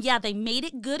 Yeah, they made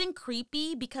it good and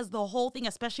creepy because the whole thing,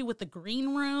 especially with the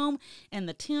green room and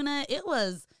the tuna, it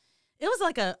was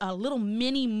like a little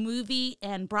mini movie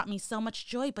and brought me so much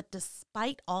joy. But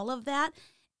despite all of that,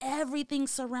 everything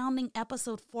surrounding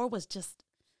episode 4 was just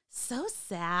so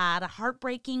sad,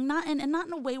 heartbreaking, not in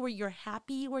a way where you're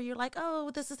happy, where you're like, oh,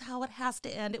 this is how it has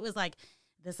to end. It was like,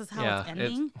 this is how it's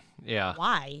ending.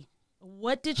 Why?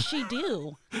 What did she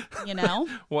do?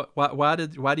 Why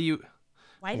did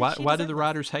the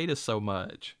writers hate us so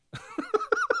much?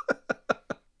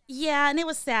 Yeah, and it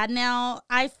was sad. Now,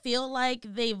 I feel like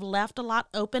they've left a lot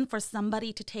open for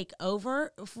somebody to take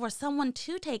over. For someone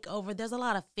to take over, there's a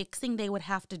lot of fixing they would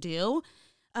have to do.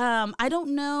 I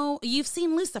don't know. You've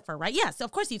seen Lucifer, right? Yes, of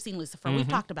course you've seen Lucifer. Mm-hmm. We've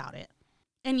talked about it.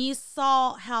 And you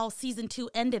saw how season 2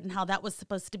 ended and how that was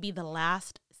supposed to be the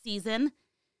last season.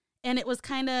 And it was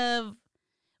kind of,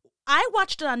 I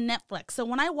watched it on Netflix. So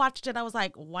when I watched it, I was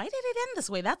like, why did it end this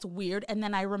way? That's weird. And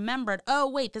then I remembered, oh,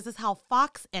 wait, this is how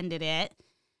Fox ended it.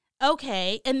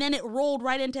 Okay. And then it rolled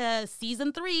right into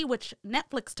season 3, which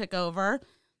Netflix took over.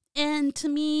 And to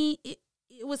me,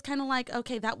 it was kind of like,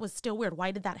 okay, that was still weird. Why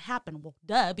did that happen? Well,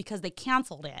 duh, because they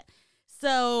canceled it.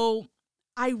 So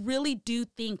I really do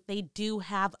think they do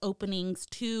have openings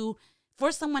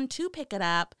for someone to pick it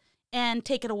up and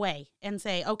take it away and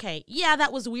say, okay, yeah,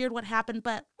 that was weird what happened,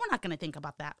 but we're not going to think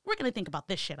about that. We're going to think about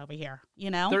this shit over here,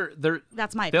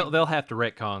 That's my opinion. They'll have to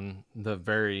retcon the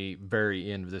very,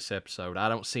 very end of this episode. I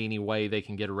don't see any way they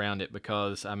can get around it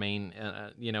because, I mean,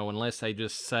 unless they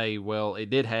just say, well, it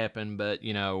did happen, but,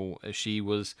 she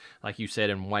was, like you said,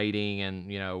 in waiting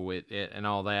and, it and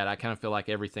all that. I kind of feel like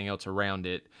everything else around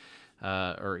it,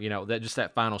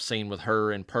 that final scene with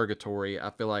her in purgatory, I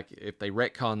feel like if they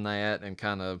retcon that and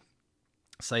kind of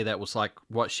say that was like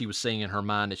what she was seeing in her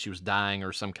mind, that she was dying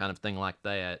or some kind of thing like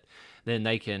that, then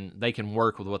they can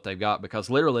work with what they've got, because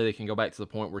literally they can go back to the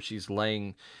point where she's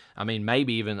laying, I mean,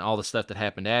 maybe even all the stuff that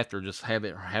happened after, just have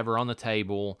her on the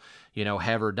table,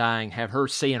 have her dying, have her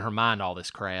seeing her mind all this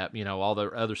crap, all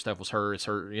the other stuff was her, as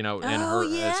her,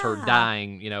 as her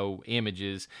dying,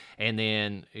 images. And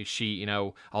then she,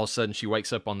 all of a sudden she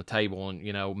wakes up on the table and,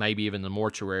 maybe even the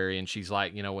mortuary, and she's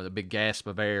like, with a big gasp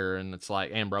of air, and it's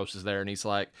like Ambrose is there and he's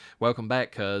like, welcome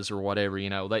back, cuz, or whatever,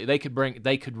 they could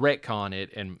retcon it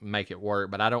and make it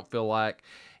work, but I don't feel like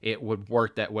it would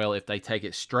work that well if they take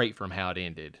it straight from how it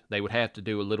ended. They would have to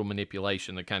do a little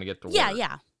manipulation to kind of get the work.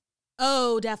 Yeah.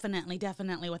 Oh, definitely,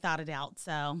 without a doubt.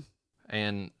 So,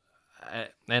 and I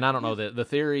don't know, the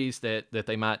theories that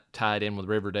they might tie it in with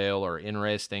Riverdale are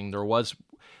interesting.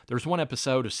 There's one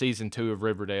episode of season 2 of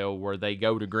Riverdale where they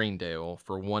go to Greendale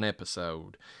for one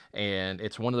episode, and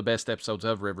it's one of the best episodes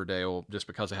of Riverdale just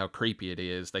because of how creepy it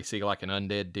is. They see like an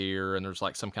undead deer, and there's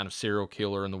like some kind of serial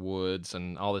killer in the woods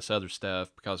and all this other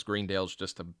stuff, because Greendale's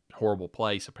just a horrible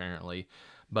place apparently.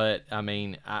 But I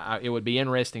mean, it would be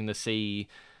interesting to see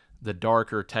the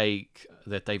darker take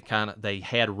that they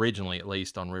had originally, at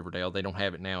least on Riverdale. They don't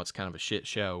have it now. It's kind of a shit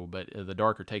show, but the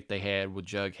darker take they had with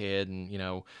Jughead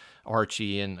and,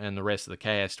 Archie and the rest of the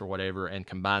cast or whatever, and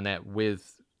combine that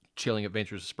with Chilling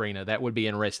Adventures of Sabrina, that would be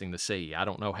interesting to see. I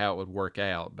don't know how it would work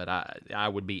out, but I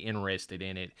would be interested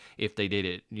in it if they did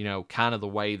it, kind of the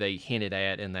way they hinted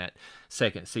at in that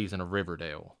second season of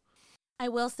Riverdale. I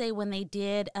will say, when they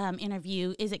did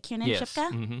interview, is it Kiernan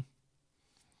Shipka? Mm-hmm.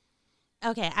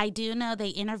 Okay, I do know they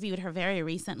interviewed her very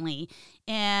recently,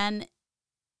 and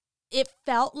it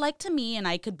felt like to me, and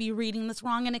I could be reading this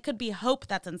wrong, and it could be hope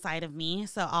that's inside of me,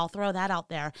 so I'll throw that out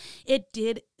there. It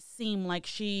did seem like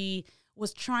she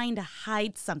was trying to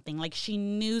hide something, like she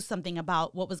knew something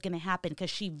about what was going to happen,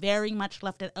 because she very much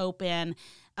left it open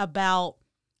about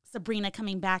Sabrina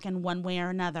coming back in one way or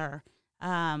another.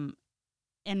 And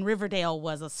Riverdale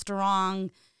was a strong...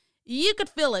 You could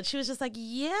feel it. She was just like,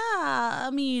 yeah, I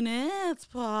mean, it's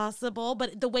possible.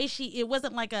 But the way it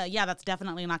wasn't like that's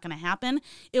definitely not going to happen.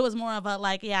 It was more of a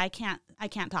like, yeah, I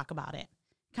can't talk about it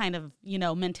kind of,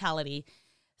 mentality.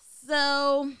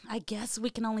 So I guess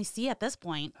we can only see at this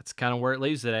point. That's kind of where it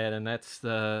leaves it at, and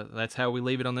that's how we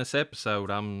leave it on this episode.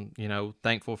 I'm,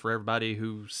 thankful for everybody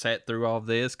who sat through all of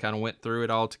this, kind of went through it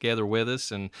all together with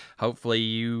us, and hopefully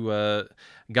you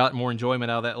got more enjoyment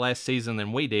out of that last season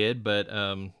than we did, but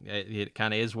it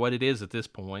kind of is what it is at this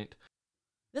point.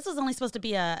 This was only supposed to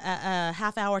be a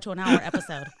half hour to an hour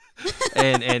episode.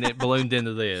 and it ballooned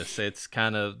into this. That's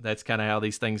kind of how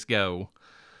these things go.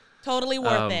 Totally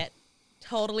worth it.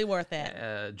 Totally worth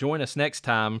it. Join us next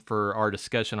time for our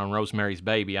discussion on Rosemary's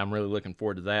Baby. I'm really looking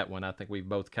forward to that one. I think we've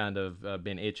both kind of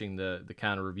been itching to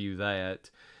kind of review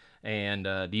that. And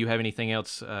do you have anything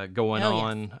else going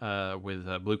on with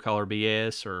Blue Collar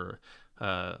BS or,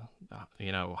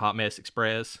 Hot Mess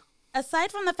Express?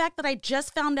 Aside from the fact that I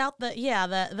just found out that,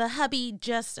 the hubby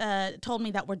just told me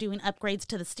that we're doing upgrades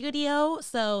to the studio.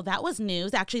 So that was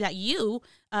news, actually, that you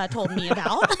told me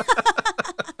about.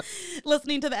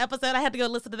 Listening to the episode, I had to go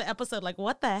listen to the episode, like,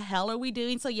 what the hell are we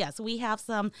doing? So, yes, we have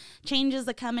some changes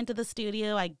that come into the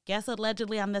studio. I guess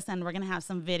allegedly on this end, we're going to have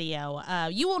some video.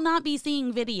 You will not be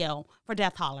seeing video for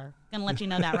Death Holler. Going to let you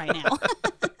know that right now.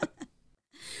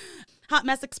 Hot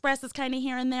Mess Express is kind of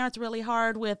here and there. It's really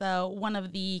hard with one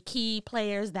of the key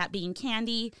players, that being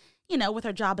Candy, with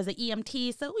her job as an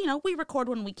EMT. So, we record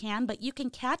when we can, but you can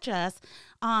catch us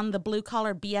on the Blue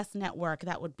Collar BS network.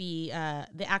 That would be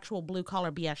the actual Blue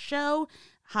Collar BS show,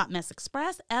 Hot Mess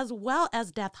Express, as well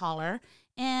as Death Holler.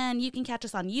 And you can catch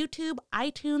us on YouTube,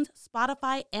 iTunes,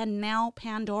 Spotify, and now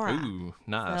Pandora. Ooh,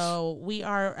 nice. So we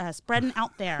are spreading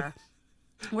out there.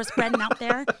 We're spreading out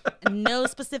there. No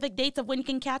specific dates of when you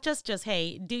can catch us. Just,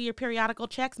 hey, do your periodical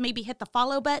checks. Maybe hit the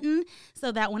follow button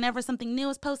so that whenever something new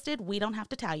is posted, we don't have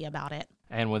to tell you about it.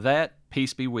 And with that,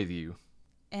 peace be with you.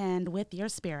 And with your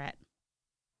spirit.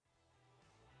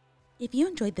 If you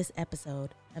enjoyed this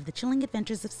episode of The Chilling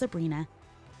Adventures of Sabrina,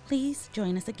 please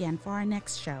join us again for our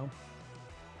next show.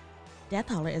 Death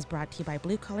Holler is brought to you by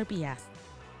Blue Collar BS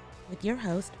with your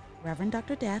host, Reverend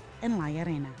Dr. Death and Laia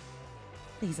Arena.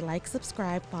 Please like,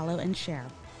 subscribe, follow, and share.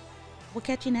 We'll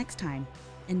catch you next time.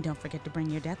 And don't forget to bring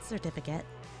your death certificate.